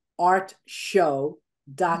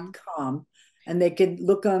rockartshow.com. And they can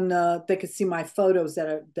look on they can see my photos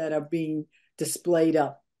that are being displayed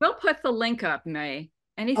up. We'll put the link up, May.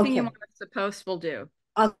 Anything you want us to post, we'll do.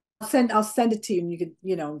 I'll send it to you and you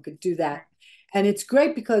could do that. And it's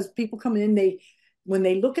great because people come in, when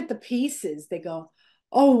they look at the pieces, they go,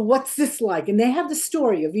 oh, what's this like? And they have the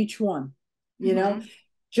story of each one.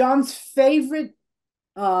 John's favorite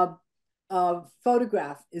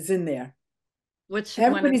photograph is in there. Which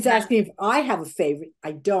everybody's asking if I have a favorite.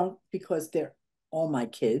 I don't, because they're all my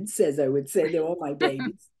kids, as I would say. They're all my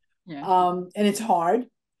babies. And it's hard,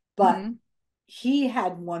 but he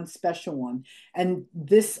had one special one. And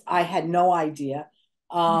this, I had no idea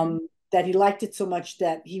that he liked it so much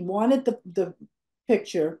that he wanted the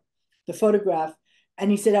picture, the photograph.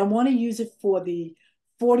 And he said, I want to use it for the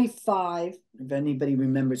 45, if anybody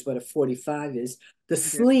remembers what a 45 is, the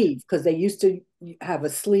sleeve, because they used to have a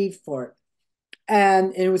sleeve for it.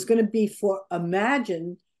 And it was going to be for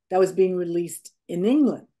Imagine that was being released in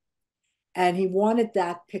England. And he wanted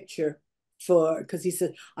that picture because he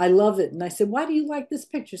said, I love it. And I said, why do you like this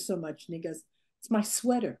picture so much? And he goes, it's my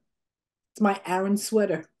sweater. It's my Aaron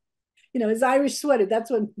sweater. His Irish sweater.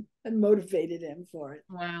 That's what motivated him for it.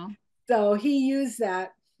 Wow. So he used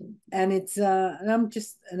that. And it's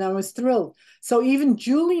and I was thrilled. So even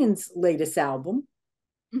Julian's latest album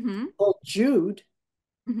called Jude,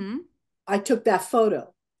 I took that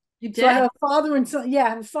photo. You did? So I have a father and son. Yeah, I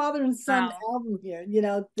have a father and son album here,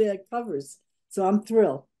 the covers. So I'm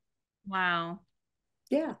thrilled. Wow.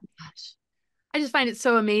 Yeah. Gosh. I just find it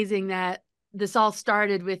so amazing that this all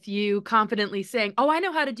started with you confidently saying, oh, I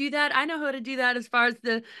know how to do that. I know how to do that as far as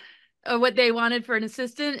the what they wanted for an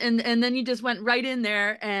assistant. And then you just went right in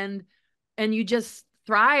there and you just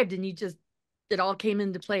thrived and it all came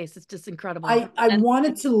into place. It's just incredible. I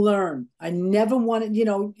wanted to learn. I never wanted,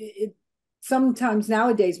 sometimes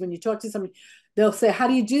nowadays when you talk to somebody, they'll say, how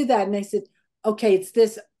do you do that? And they said, okay, it's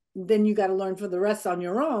this. Then you got to learn for the rest on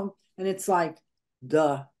your own. And it's like,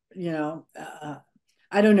 duh,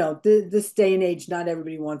 I don't know. This day and age, not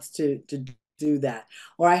everybody wants to do that.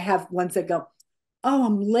 Or I have ones that go, oh,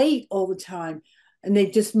 I'm late all the time. And they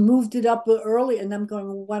just moved it up early. And I'm going,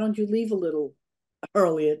 well, why don't you leave a little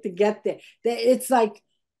earlier to get there? It's like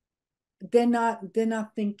they're not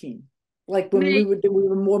thinking. Like when May, we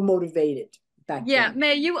were more motivated back yeah, then.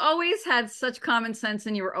 May, you always had such common sense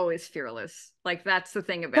and you were always fearless. Like that's the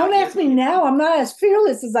thing about Don't you. ask me now. I'm not as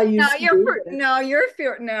fearless as I No, used to be.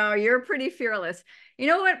 you're pretty fearless. You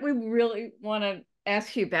know what we really want to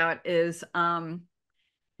ask you about is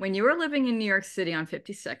when you were living in New York City on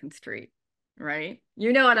 52nd Street, right?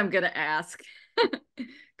 You know what I'm gonna ask.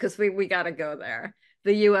 Because we gotta go there.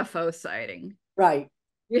 The UFO sighting. Right.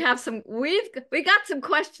 We got some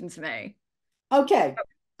questions, May. Okay.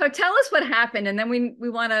 So tell us what happened, and then we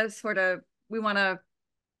want to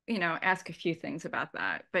ask a few things about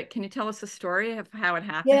that. But can you tell us the story of how it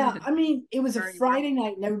happened? Yeah, I mean, it was a Friday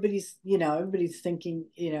night, and everybody's thinking,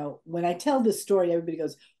 when I tell this story, everybody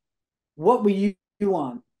goes, "What were you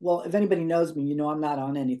on?" Well, if anybody knows me, I'm not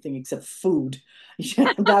on anything except food.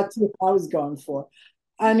 That's what I was going for.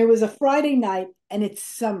 And it was a Friday night, and it's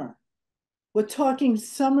summer. We're talking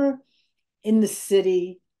summer in the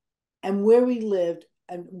city, and where we lived,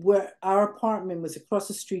 and where our apartment was across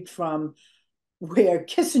the street from where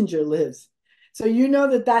Kissinger lives. So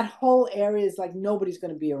that whole area is like nobody's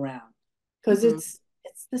going to be around because it's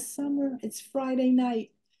the summer. It's Friday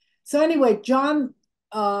night. So anyway, John,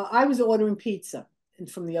 I was ordering pizza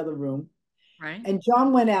from the other room, Right. and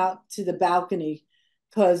John went out to the balcony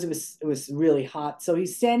because it was really hot. So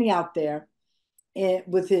he's standing out there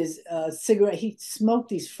with his cigarette. He smoked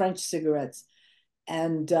these French cigarettes,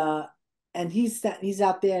 and he's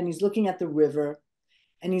out there and he's looking at the river.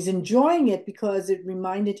 And he's enjoying it because it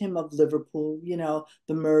reminded him of Liverpool,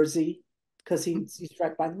 the Mersey, because he's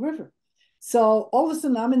right by the river. So all of a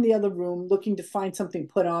sudden, I'm in the other room looking to find something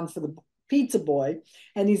put on for the pizza boy.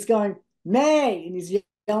 And he's going, May, and he's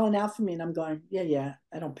yelling out for me. And I'm going, yeah,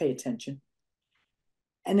 I don't pay attention.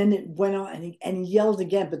 And then it went on and he yelled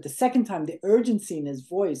again. But the second time, the urgency in his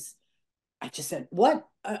voice, I just said, what?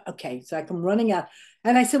 Okay. So I come running out.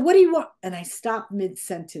 And I said, what do you want? And I stopped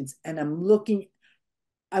mid-sentence and I'm looking.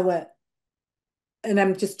 I went, and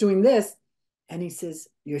I'm just doing this. And he says,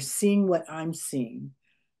 you're seeing what I'm seeing.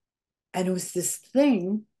 And it was this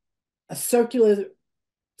thing, a circular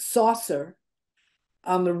saucer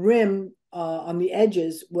on the rim, on the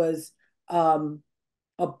edges was a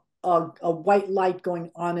white light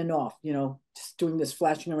going on and off, just doing this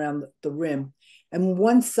flashing around the rim, and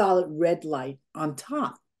one solid red light on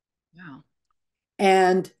top. Wow.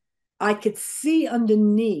 And I could see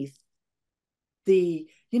underneath the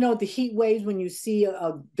heat waves when you see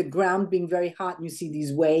the ground being very hot and you see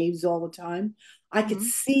these waves all the time. I could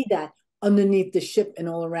see that underneath the ship and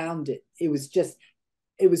all around it. It was just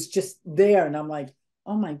there, and I'm like,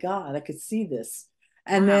 oh my God, I could see this.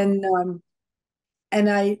 And then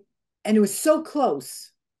and it was so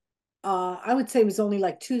close. I would say it was only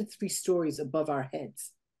like 2 to 3 stories above our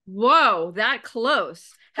heads. Whoa, that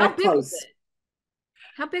close. How That big close. was it?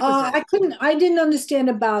 How big was it? I didn't understand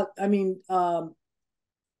about,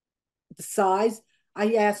 the size.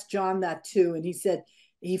 I asked John that too, and he said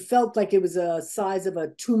he felt like it was a size of a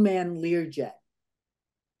 2-man Learjet.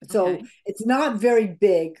 So it's not very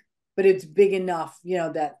big, but it's big enough,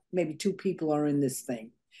 that maybe 2 people are in this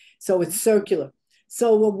thing. So it's circular.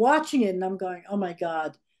 So we're watching it, and I'm going, oh my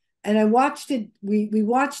God. And I watched it, we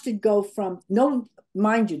watched it go from, no,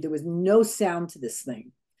 mind you, there was no sound to this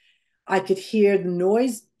thing. I could hear the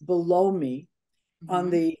noise below me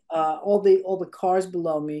on the all the cars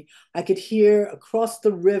below me. I could hear across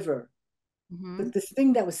the river, but this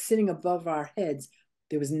thing that was sitting above our heads,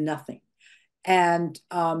 there was nothing. And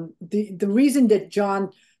the reason that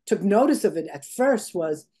John took notice of it at first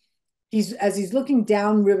was as he's looking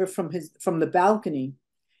down river from the balcony,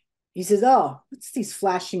 he says, "Oh, what's these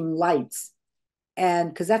flashing lights?" And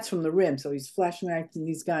because that's from the rim, so he's flashing lights, and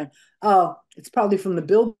he's going, "Oh, it's probably from the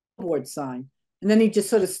billboard sign." And then he just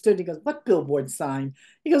sort of stood. He goes, "What billboard sign?"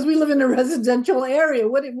 He goes, "We live in a residential area.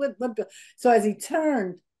 What?" So as he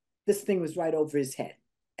turned, this thing was right over his head,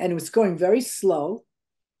 and it was going very slow.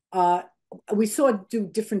 We saw it do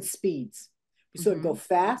different speeds. We saw it go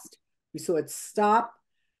fast. We saw it stop.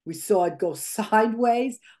 We saw it go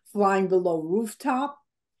sideways, flying below rooftop.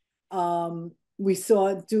 We saw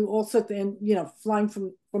it do all sorts of, flying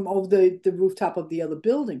from over the rooftop of the other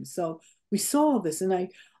building. So we saw all this, and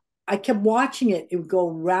I kept watching it. It would go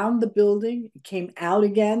around the building. It came out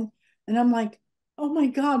again. And I'm like, oh my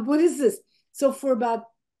God, what is this? So for about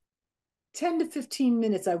 10 to 15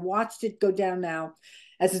 minutes, I watched it go down now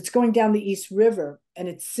as it's going down the East River, and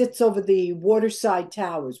it sits over the Waterside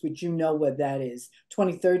Towers, which you know where that is,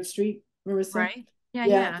 23rd Street, Marissa? Right. Yeah,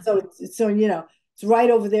 Yeah. yeah. So it's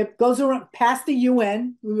right over there, goes around past the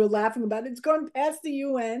UN. We were laughing about it. It's going past the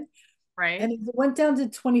UN. Right. And it went down to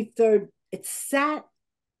 23rd. It sat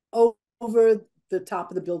over the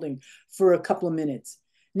top of the building for a couple of minutes.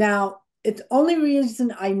 Now, it's only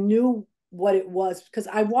reason I knew what it was because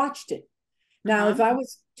I watched it. Now, if I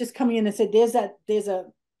was just coming in and said, there's a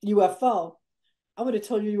UFO, I would have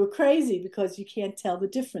told you were crazy because you can't tell the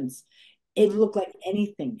difference. It looked like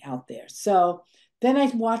anything out there. So then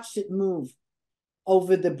I watched it move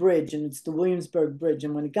over the bridge, and it's the Williamsburg Bridge.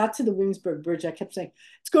 And when it got to the Williamsburg Bridge, I kept saying,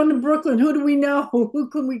 it's going to Brooklyn. Who do we know?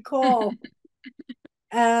 Who can we call?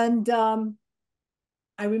 And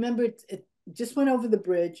I remember it just went over the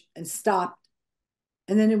bridge and stopped.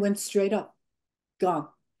 And then it went straight up, gone.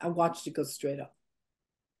 I watched it go straight up.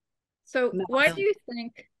 So why do you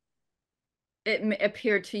think it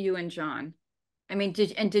appeared to you and John? I mean,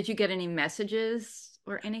 did you get any messages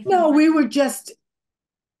or anything? No, we were just,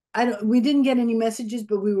 we didn't get any messages,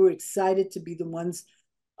 but we were excited to be the ones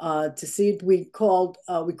to see it. We called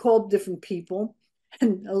different people,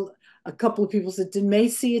 and a couple of people said, did May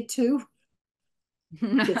see it too?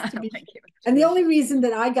 And the only reason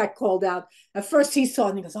that I got called out, at first he saw it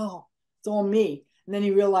and he goes, oh, it's all me. And then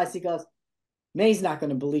he realized, he goes, May's not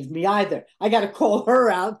going to believe me either. I got to call her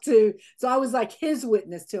out too. So I was like his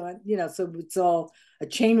witness to it, so it's all a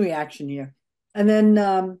chain reaction here. And then,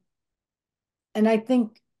 and I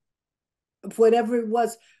think whatever it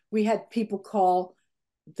was, we had people call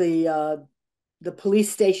the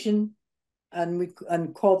police station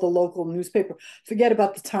and call the local newspaper. Forget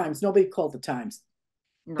about the Times. Nobody called the Times.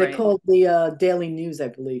 They called the Daily News, I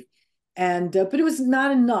believe. And, but it was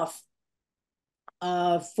not enough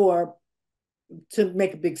to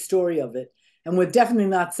make a big story of it. And we're definitely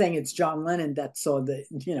not saying it's John Lennon that saw the,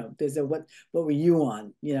 there's a, what were you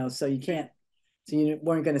on? So you can't, so you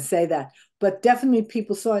weren't going to say that. But definitely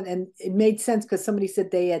people saw it, and it made sense because somebody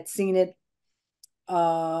said they had seen it.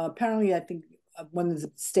 Apparently, I think one of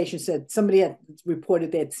the stations said somebody had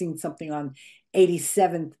reported they had seen something on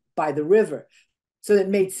 87th by the river. So it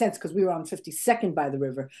made sense because we were on 52nd by the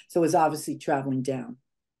river. So it was obviously traveling down.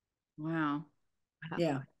 Wow.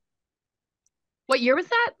 Yeah. What year was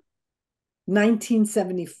that?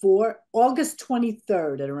 1974, August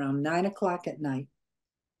 23rd at around 9 o'clock at night.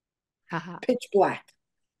 Pitch black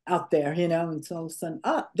out there, and so all of a sudden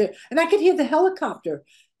up there. And I could hear the helicopter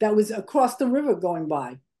that was across the river going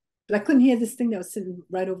by. But I couldn't hear this thing that was sitting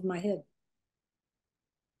right over my head.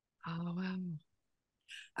 Oh, wow.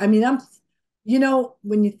 I mean,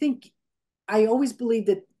 when you think, I always believe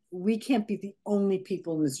that we can't be the only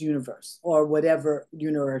people in this universe or whatever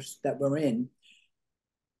universe that we're in.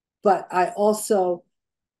 But I also,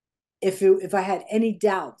 if I had any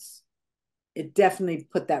doubts, it definitely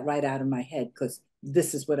put that right out of my head because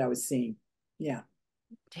this is what I was seeing. Yeah.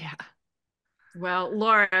 Yeah. Well,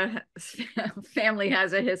 Laura's family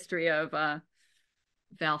has a history of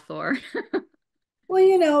Valthor.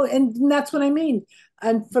 Well, and that's what I mean.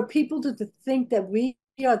 And for people to think that we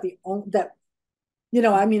are the only, that,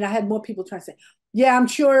 I mean, I had more people trying to say, yeah, I'm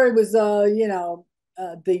sure it was,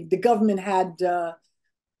 the government had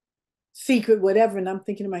secret whatever. And I'm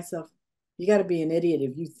thinking to myself, you got to be an idiot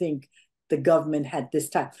if you think the government had this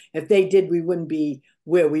time. If they did, we wouldn't be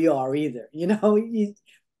where we are either.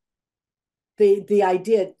 The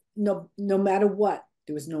idea, no matter what,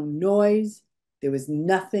 there was no noise, there was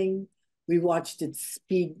nothing. We watched its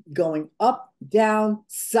speed going up, down,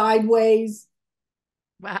 sideways.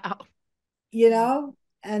 Wow.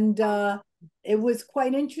 And it was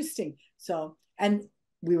quite interesting. So, and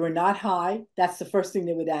we were not high. That's the first thing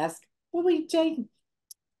they would ask. What were you taking?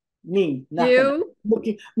 Me, nothing. You?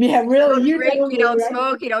 Yeah, really. You drink, you don't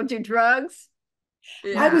smoke, you don't do drugs.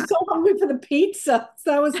 Yeah. I was so hungry for the pizza.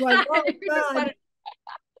 So I was like, oh, God.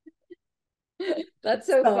 That's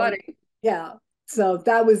so funny. Yeah. So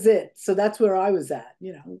that was it. So that's where I was at.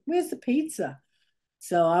 Where's the pizza?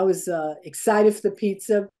 So I was excited for the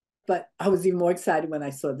pizza, but I was even more excited when I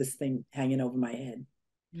saw this thing hanging over my head.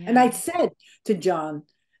 Yeah. And I said to John,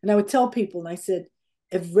 and I would tell people, and I said,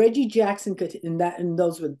 if Reggie Jackson could,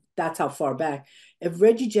 that's how far back, if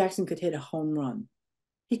Reggie Jackson could hit a home run,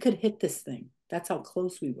 he could hit this thing. That's how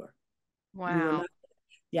close we were. Wow.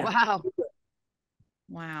 Yeah. Wow.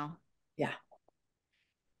 Wow. Yeah.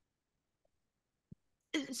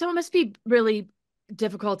 So it must be really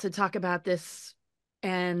difficult to talk about this,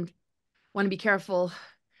 and want to be careful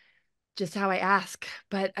just how I ask.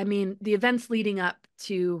 But I mean, the events leading up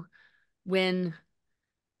to when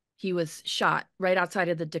he was shot right outside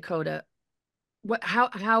of the Dakota.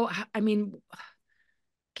 I mean,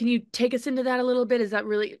 can you take us into that a little bit? Is that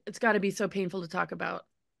really, it's got to be so painful to talk about.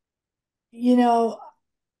 You know,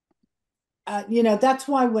 that's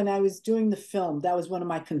why when I was doing the film, that was one of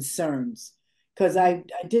my concerns, because I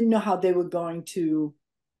didn't know how they were going to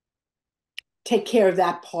take care of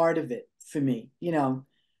that part of it for me,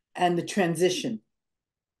 and the transition.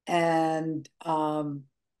 And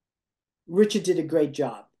Richard did a great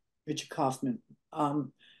job, Richard Kaufman,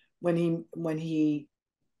 when he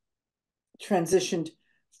transitioned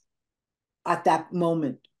at that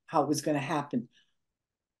moment, how it was going to happen.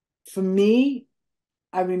 For me,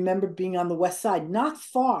 I remember being on the West Side, not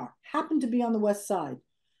far, happened to be on the West Side,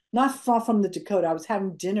 not far from the Dakota. I was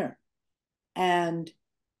having dinner, and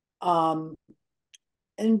the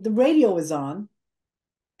radio was on,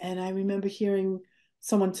 and I remember hearing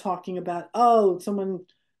someone talking about, someone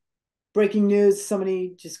breaking news,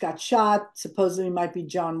 somebody just got shot, supposedly might be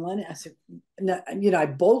John Lennon. I said, no, I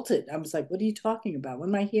bolted. I was like, what are you talking about? What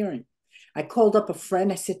am I hearing? I called up a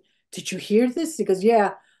friend. I said, did you hear this? He goes,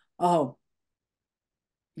 yeah. Oh,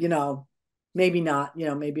 maybe not,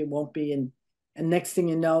 maybe it won't be. And next thing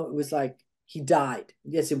you know, it was like he died.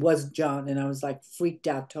 Yes, it was John. And I was like freaked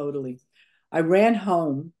out totally. I ran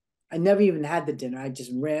home. I never even had the dinner. I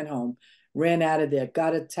just ran home, ran out of there,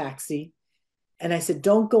 got a taxi. And I said,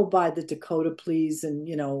 don't go by the Dakota, please. And,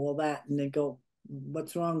 all that. And they go,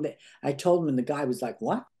 what's wrong? I told them, and the guy was like,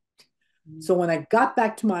 what? So when I got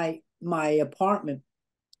back to my apartment,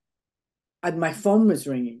 my phone was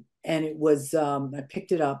ringing, and it was, I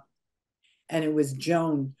picked it up, and it was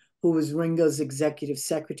Joan, who was Ringo's executive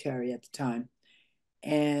secretary at the time.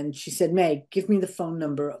 And she said, May, give me the phone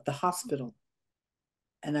number of the hospital.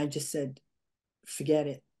 And I just said, forget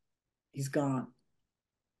it. He's gone.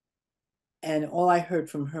 And all I heard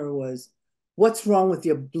from her was, what's wrong with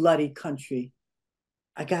your bloody country?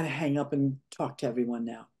 I got to hang up and talk to everyone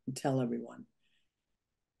now and tell everyone.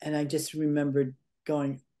 And I just remembered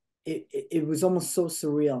going, it was almost so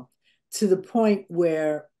surreal, to the point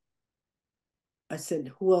where I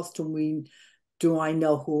said, who else do I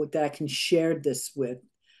know that I can share this with,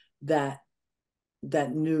 that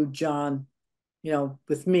knew John,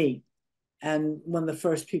 with me? And one of the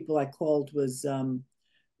first people I called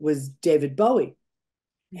was David Bowie.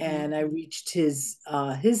 Mm-hmm. And I reached his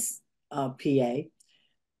PA,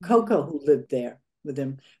 Coco, who lived there with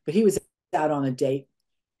him, but he was out on a date.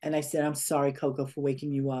 And I said, I'm sorry, Coco, for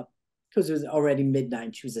waking you up, because it was already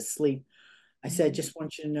midnight. She was asleep. I said, I just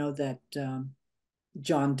want you to know that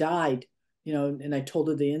John died, and I told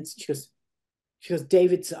her the incident. She goes,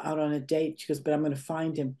 David's out on a date. She goes, but I'm going to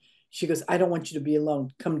find him. She goes, I don't want you to be alone.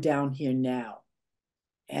 Come down here now.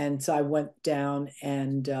 And so I went down,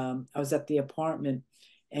 and I was at the apartment,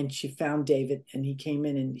 and she found David, and he came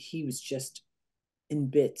in, and he was just in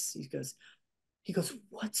bits. He goes,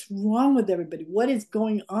 what's wrong with everybody? What is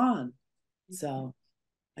going on? So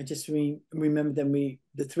I just remember that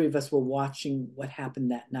the three of us were watching what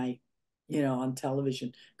happened that night, on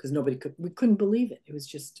television, because we couldn't believe it. It was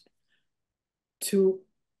just too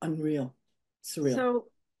unreal, surreal. So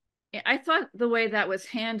I thought the way that was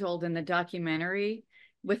handled in the documentary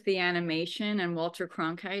with the animation and Walter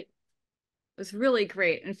Cronkite was really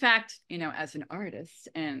great. In fact, as an artist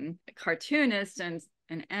and a cartoonist and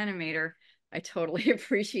an animator, I totally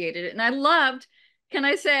appreciated it. And I loved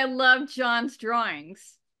John's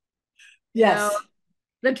drawings. Yes.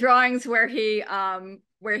 The drawings where he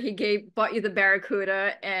bought you the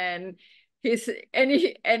Barracuda, and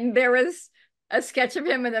there was a sketch of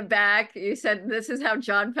him in the back. You said, this is how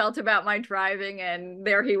John felt about my driving, and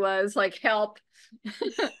there he was, like, help.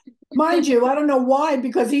 Mind you, I don't know why,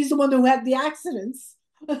 because he's the one who had the accidents.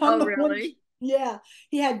 Oh, really? Yeah,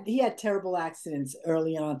 he had terrible accidents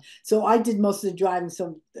early on. So I did most of the driving.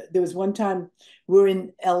 So there was one time we were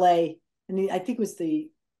in LA, and I think it was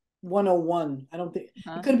the 101. I don't think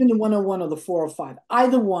it could have been the 101 or the 405.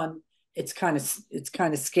 Either one, it's kind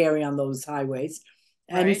of scary on those highways.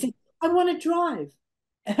 And He said, I want to drive.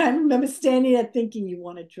 And I remember standing there thinking, you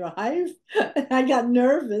want to drive? And I got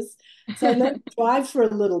nervous. So I let him drive for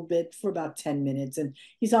a little bit, for about 10 minutes. And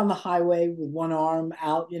he's on the highway with one arm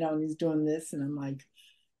out, and he's doing this. And I'm like,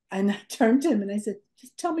 and I turned to him and I said,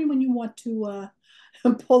 just tell me when you want to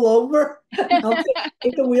pull over. I'll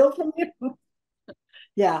take the wheel from you.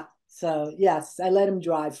 Yeah. So yes, I let him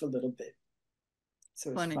drive for a little bit.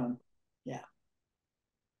 So it was fun. Yeah.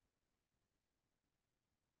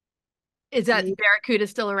 Is that Barracuda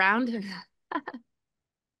still around?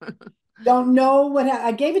 Don't know what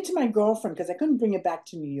I gave it to my girlfriend, because I couldn't bring it back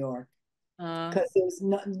to New York, because it was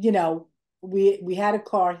not, we had a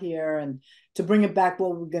car here, and to bring it back,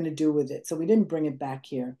 what we're going to do with it. So we didn't bring it back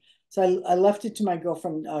here. So I left it to my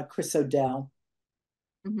girlfriend, Chris O'Dell,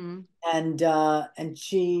 Mm-hmm. and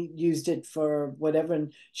she used it for whatever.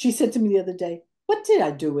 And she said to me the other day, "What did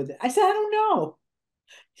I do with it?" I said, "I don't know.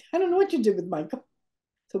 I don't know what you did with Michael."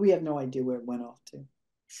 So we have no idea where it went off to.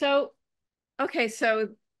 So, okay, so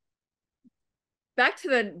back to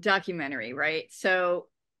the documentary, right? So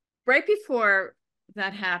right before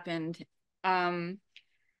that happened, Paul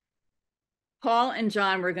and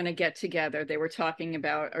John were going to get together. They were talking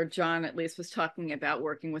about, or John at least was talking about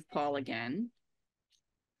working with Paul again.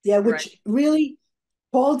 Yeah, Right. which really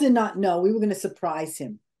Paul did not know. We were going to surprise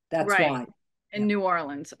him. That's Right. why. In New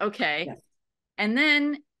Orleans. Okay. Yeah. And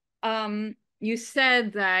then you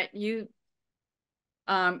said that you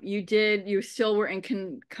still were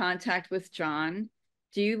in contact with John.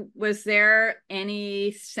 Was there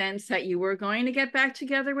any sense that you were going to get back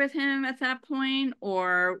together with him at that point,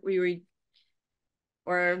 or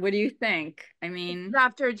or what do you think? I mean,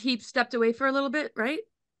 After he stepped away for a little bit, right?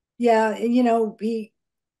 Yeah,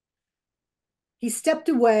 he stepped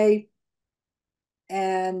away,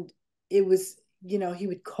 and it was, he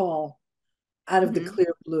would call out of the mhm,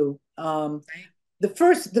 clear blue. right. The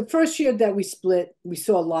first year that we split, we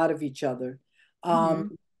saw a lot of each other.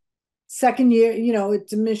 Mhm, Second year, it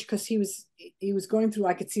diminished because he was going through.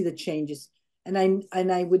 I could see the changes, and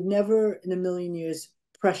I would never in a million years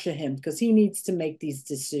pressure him because he needs to make these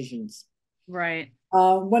decisions. right.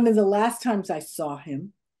 One of the last times I saw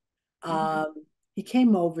him, Mhm, he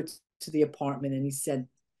came over to the apartment and he said,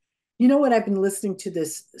 "You know what? I've been listening to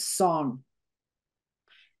this song,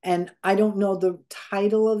 and I don't know the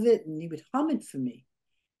title of it." And he would hum it for me.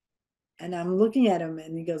 And I'm looking at him,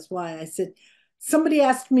 and he goes, "Why?" I said, "Somebody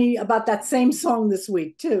asked me about that same song this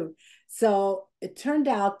week, too." So it turned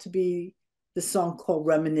out to be the song called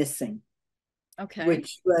Reminiscing, okay.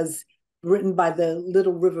 which was written by the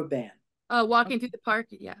Little River Band. Walking through the park.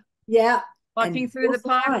 Yeah. Yeah. Walking And through the those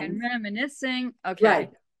park and lines, reminiscing. Okay. right,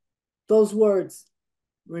 those words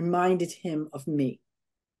reminded him of me,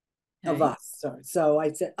 of Okay. us. So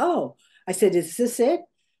I said, "Oh," I said, "Is this it?"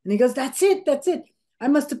 And he goes, "That's it. That's it." I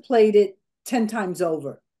must have played it 10 times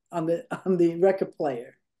over on the record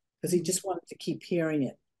player because he Mhm, just wanted to keep hearing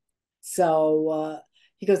it. So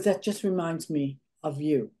he goes, "That just reminds me of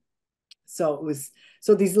you." So it was,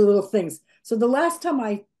 so these little things. So the last time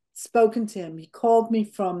I spoken to him, he called me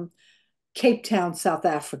from Cape Town, South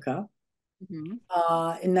Africa, mhm.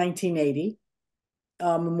 in 1980,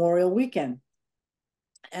 Memorial Weekend.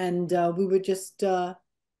 And we were just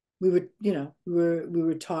we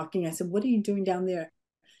were talking. I said, "What are you doing down there?"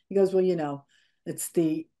 He goes, "Well, it's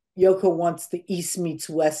the Yoko wants the East meets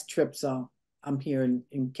West trip, so I'm here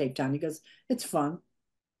in Cape Town." He goes, "It's fun,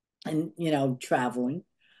 and traveling."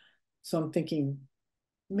 So I'm thinking,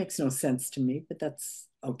 it makes no sense to me, but that's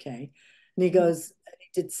okay. And Mhm.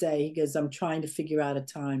 he did say, he goes, "I'm trying to figure out a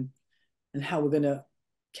time and how we're gonna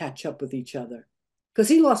catch up with each other," because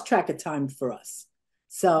he lost track of time for us.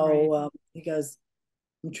 Right. So he goes,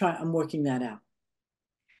 I'm working that out."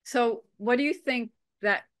 So what do you think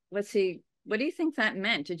that, let's see, what do you think that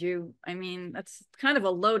meant? I mean, that's kind of a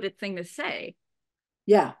loaded thing to say.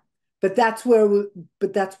 Yeah, but that's where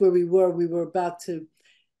we were. We were about to.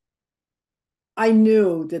 I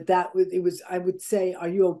knew that it was. I would say, "Are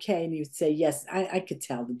you okay?" And he would say, "Yes." I could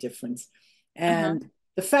tell the difference, Uh-huh. and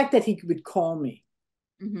the fact that he would call me.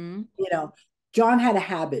 Mm-hmm. You know, John had a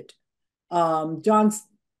habit. John's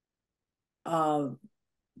um,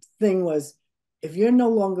 thing was, if you're no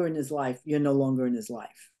longer in his life, you're no longer in his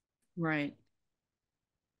life. Right.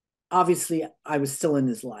 Obviously, I was still in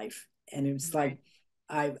his life, and it was like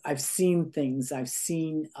Right. I've seen things, I've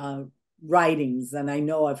seen writings, and I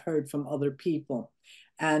know I've heard from other people.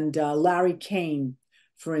 And Larry Kane,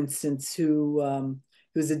 for instance,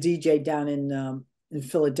 who's a DJ down in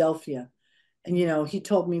Philadelphia, and he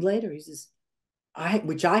told me later, he says,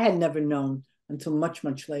 which I had never known until much,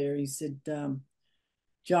 much later. He said,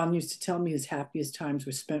 "John used to tell me his happiest times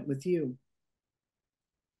were spent with you."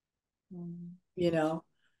 Mm. You know,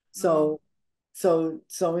 Well, so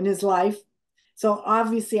so in his life, so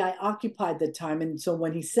obviously I occupied the time, and so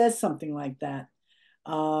when he says something like that,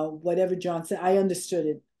 whatever John said, I understood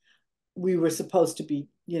it. We were supposed to be,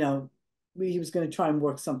 he was going to try and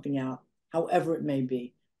work something out, however it may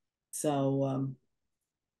be. So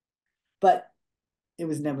but it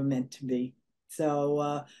was never meant to be. So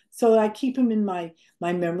I keep him in my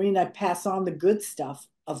memory, and I pass on the good stuff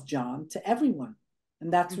of John to everyone.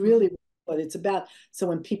 And that's mhm. really what it's about. So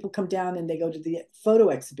when people come down and they go to the photo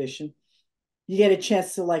exhibition, you get a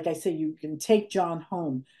chance to, like I say, you can take John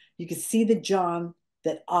home. You can see the John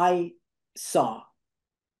that I saw.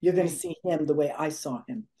 You're going to Right. see him the way I saw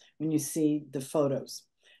him when you see the photos.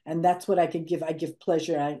 And that's what I can give. I give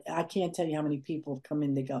pleasure. I can't tell you how many people come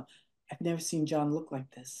in, they go, I've never seen John look like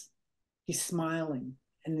this. He's smiling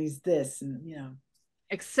and he's this, and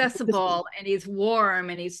Accessible, and he's warm,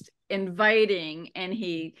 and he's inviting, and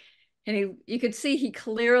you could see he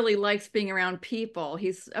clearly likes being around people.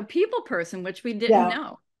 He's a people person, which we didn't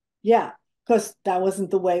know. Yeah, because that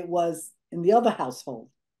wasn't the way it was in the other household.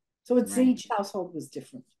 So it's Right. each household was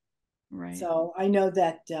different. Right. So I know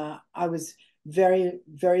that I was very,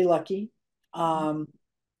 very lucky. I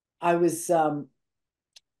was, I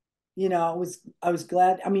was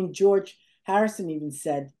glad. I mean, George Harrison even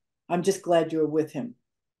said, "I'm just glad you were with him."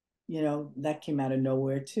 That came out of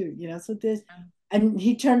nowhere too. So and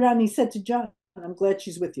he turned around and he said to John, "I'm glad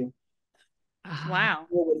she's with you." Wow.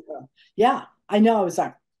 Yeah, I know. I was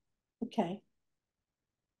like, okay.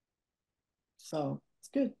 So it's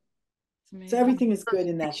good. So everything is good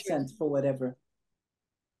in that sense for whatever.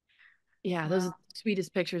 Yeah, those are the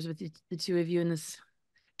sweetest pictures with the two of you in this.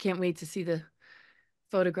 Can't wait to see the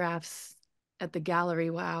photographs at the gallery.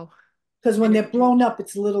 Wow. Because when they're blown up,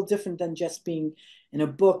 it's a little different than just being in a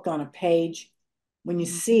book on a page. When you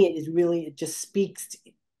see it, it just speaks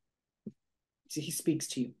he speaks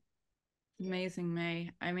to you. Amazing,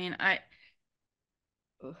 May. I mean,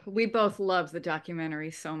 we both love the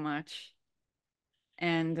documentary so much.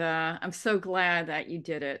 And I'm so glad that you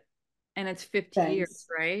did it. And it's 50 years,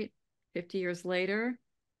 right? 50 years later.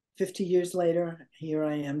 50 years later, here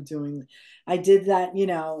I am I did that,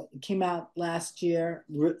 it came out last year,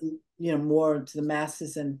 more to the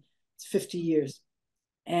masses, and it's 50 years.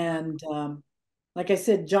 And like I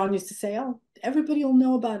said, John used to say, oh, everybody will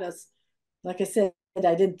know about us. Like I said,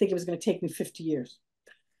 I didn't think it was going to take me 50 years.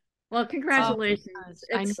 Well, congratulations.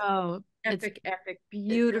 I know. Epic,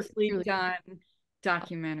 beautifully done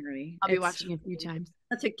documentary. I'll be watching it a few times.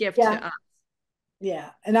 That's a gift to us. Yeah.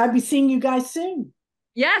 And I'll be seeing you guys soon.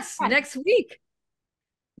 Yes, next week.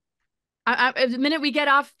 The minute we get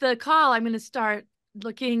off the call, I'm going to start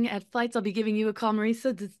looking at flights. I'll be giving you a call,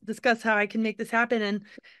 Marisa, to discuss how I can make this happen. And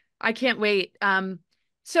I can't wait.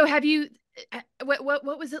 So have you, what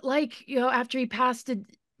was it like, after he passed? Did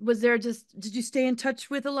you stay in touch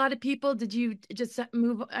with a lot of people? Did you just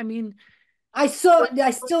move? I mean, I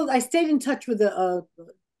stayed in touch with a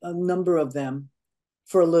number of them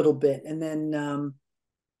for a little bit. And then,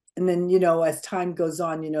 as time goes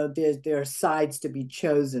on, there are sides to be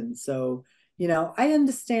chosen. So, I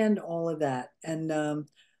understand all of that. And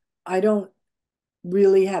I don't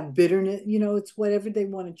really have bitterness. It's whatever they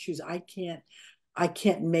want to choose. I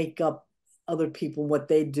can't make up other people what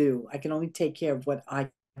they do. I can only take care of what I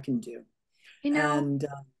can do. And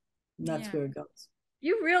that's where it goes.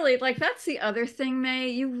 You really, that's the other thing, May.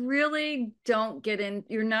 You really don't get in,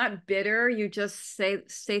 you're not bitter. You just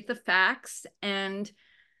state the facts, and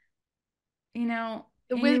the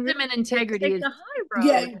wisdom and integrity is the high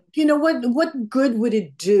road. Yeah, what good would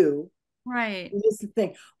it do? Right. This is the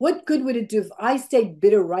thing. What good would it do if I stayed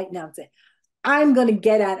bitter right now and say, I'm going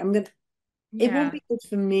to it won't be good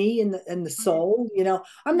for me and the soul,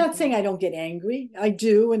 I'm not saying I don't get angry. I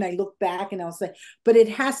do, and I look back and I'll say, but it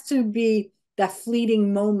has to be that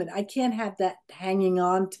fleeting moment. I can't have that hanging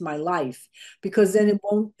on to my life, because then it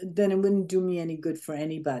wouldn't do me any good for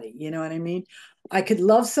anybody. You know what I mean? I could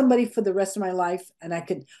love somebody for the rest of my life, and I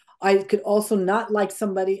could also not like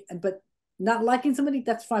somebody, but not liking somebody,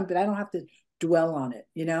 that's fine, but I don't have to dwell on it.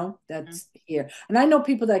 That's here. And I know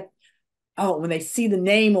people that, when they see the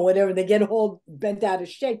name or whatever, they get all bent out of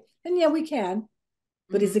shape. And yeah, we can,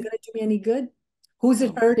 but is it going to do me any good? Who's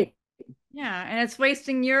it hurting? Yeah, and it's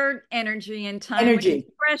wasting your energy and time, which is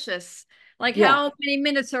precious. How many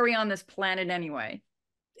minutes are we on this planet anyway?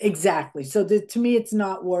 Exactly. So to me, it's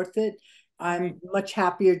not worth it. I'm much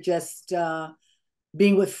happier just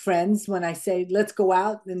being with friends. When I say, let's go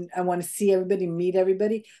out, and I want to see everybody, meet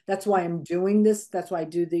everybody. That's why I'm doing this. That's why I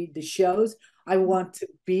do the shows. I want to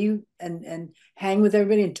be and hang with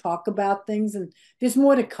everybody and talk about things. And there's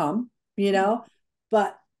more to come,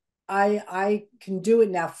 but I can do it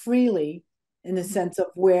now freely, in the sense of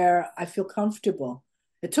where I feel comfortable.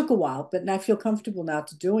 It took a while, but I feel comfortable now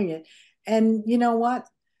to doing it. And you know what?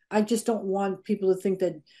 I just don't want people to think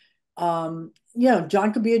that,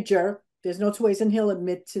 John could be a jerk. There's no two ways, and he'll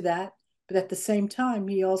admit to that. But at the same time,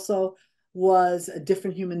 he also was a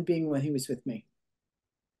different human being when he was with me.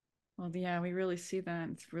 Well, yeah, we really see that.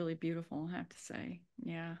 It's really beautiful, I have to say.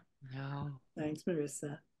 Yeah. No. Thanks,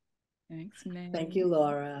 Marisa. Thanks, May. Thank you,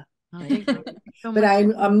 Laura. Thank you so But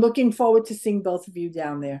much. I'm looking forward to seeing both of you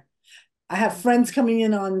down there. I have friends coming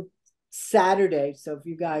in on Saturday, so if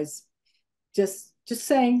you guys just Just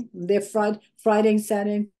saying, they're Friday,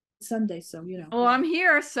 Saturday, and Sunday. So, you know. Well, I'm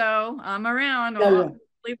here, so I'm around. Yeah,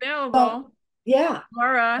 yeah. Available. So, yeah.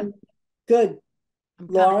 Laura. Good. I'm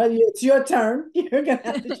Laura, coming. it's your turn. You're gonna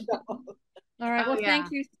have to show. All right. Oh, Well, yeah.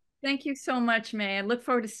 thank you so much, May. I look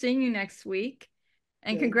forward to seeing you next week.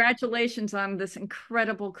 And Good. congratulations on this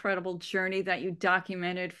incredible journey that you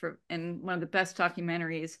documented in one of the best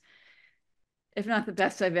documentaries, if not the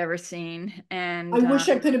best I've ever seen. And I wish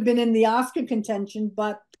I could have been in the Oscar contention,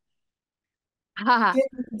 but Haha.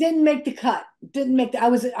 didn't make the cut. Didn't make the. I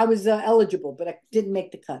was eligible, but I didn't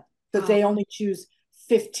make the cut because they only choose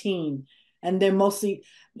 15, and they're mostly.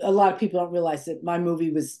 A lot of people don't realize that my movie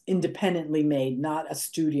was independently made, not a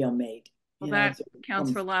studio made. Well, that counts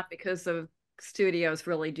for a lot because the studios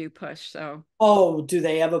really do push. So, oh, do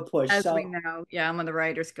they ever push? as So we know, yeah, I'm on the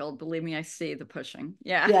Writers Guild. Believe me, I see the pushing.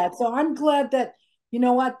 Yeah. yeah. So I'm glad that you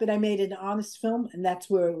know what, that I made an honest film, and that's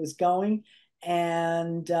where it was going.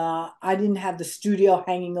 And I didn't have the studio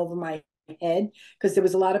hanging over my head because there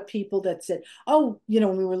was a lot of people that said, "Oh, you know,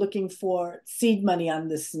 we were looking for seed money on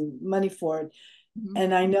this and money for it." Mhm.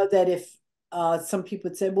 And I know that if some people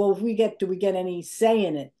would say, well, do we get any say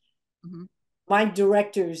in it? Mhm. My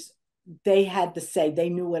directors, they had the say. They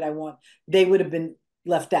knew what I want. They would have been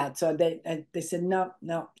left out. So they said, no,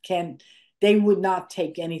 can't. They would not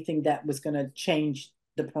take anything that was going to change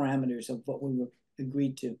the parameters of what we were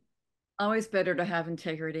agreed to. Always better to have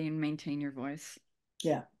integrity and maintain your voice.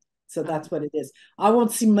 Yeah. So that's what it is. I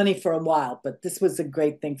won't see money for a while, but this was a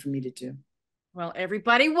great thing for me to do. Well,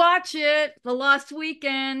 everybody watch it. The Lost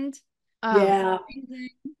Weekend. Yeah.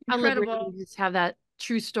 Incredible. You just have that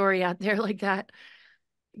true story out there like that.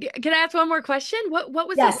 Can I ask one more question? What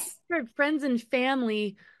was Yes. it for friends and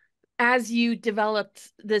family as you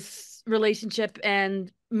developed this relationship and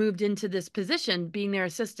moved into this position, being their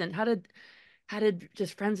assistant? How did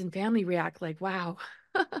just friends and family react? Like, wow.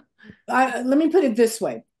 Let me put it this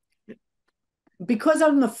way. Because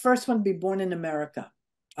I'm the first one to be born in America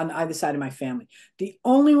on either side of my family, the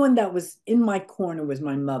only one that was in my corner was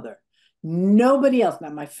my mother. Nobody else,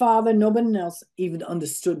 not my father, nobody else even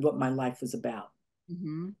understood what my life was about.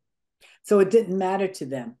 Mm-hmm. So it didn't matter to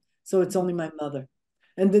them. So it's only my mother.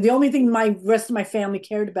 And the only thing my rest of my family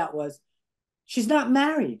cared about was she's not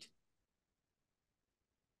married.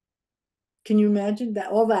 Can you imagine that?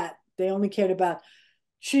 All that they only cared about.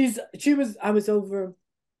 I was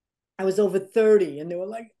over 30, and they were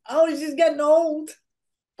like, oh, she's getting old.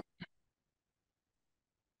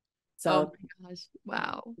 So, oh my gosh,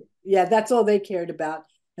 wow. Yeah, that's all they cared about.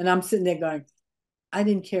 And I'm sitting there going, I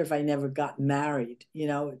didn't care if I never got married. You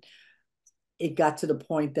know, it got to the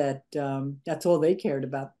point that that's all they cared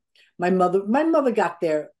about. My mother got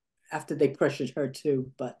there after they pressured her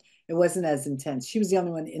too, but it wasn't as intense. She was the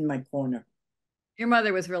only one in my corner. Your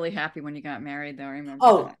mother was really happy when you got married, though. I remember.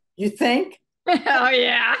 Oh, that. You think? Oh,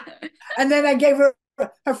 yeah. And then I gave her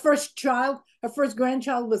her first child. Her first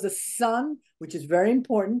grandchild was a son, which is very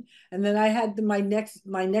important. And then I had my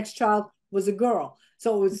next child was a girl.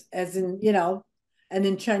 So it was as in, you know, and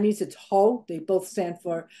in Chinese it's ho. They both stand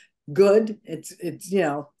for good. It's you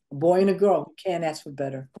know, a boy and a girl. Can't ask for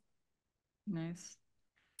better. Nice.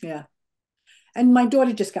 Yeah. And my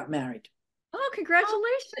daughter just got married. Oh,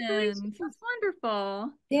 congratulations. That's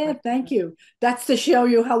wonderful. Yeah, thank you. That's to show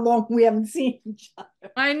you how long we haven't seen each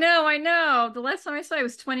other. I know. The last time I saw you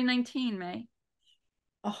was 2019, May.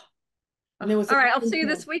 Oh, all right, I'll see you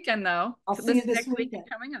this weekend, though. I'll see you this weekend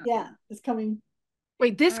coming up. Yeah, it's coming.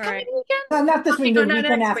 Wait, this coming weekend? No, not this weekend, the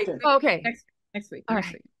weekend next after. week. Oh, okay. Next week. All next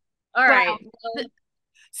right. week. All right. Wow.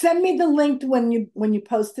 Send me the link when you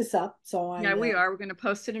post this up. So Yeah, we are. We're going to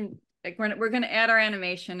post it in. Like we're going to add our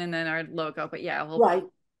animation and then our logo. But yeah, right.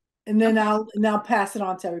 And then I'll pass it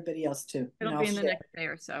on to everybody else too. It'll be in the next day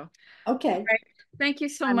or so. Okay. Right. Thank you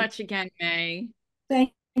so much again, May.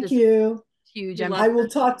 Thank you. Huge. I will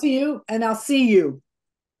talk to you and I'll see you.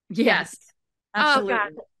 Yes. Absolutely. Oh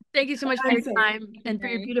God. Thank you so much for your time and for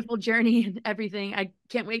your beautiful journey and everything. I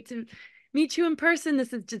can't wait to meet you in person. This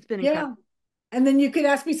has just been incredible. And then you could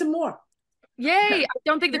ask me some more. Yay. I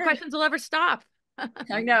don't think the questions will ever stop.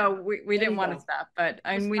 I know we didn't want to stop, but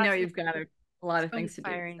we know you've got a lot of things to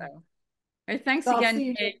do. So. All right, thanks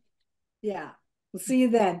again. Yeah. We'll see you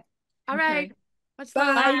then. All right. Bye.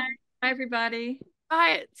 Bye, everybody.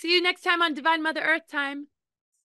 Bye. See you next time on Divine Mother Earth Time.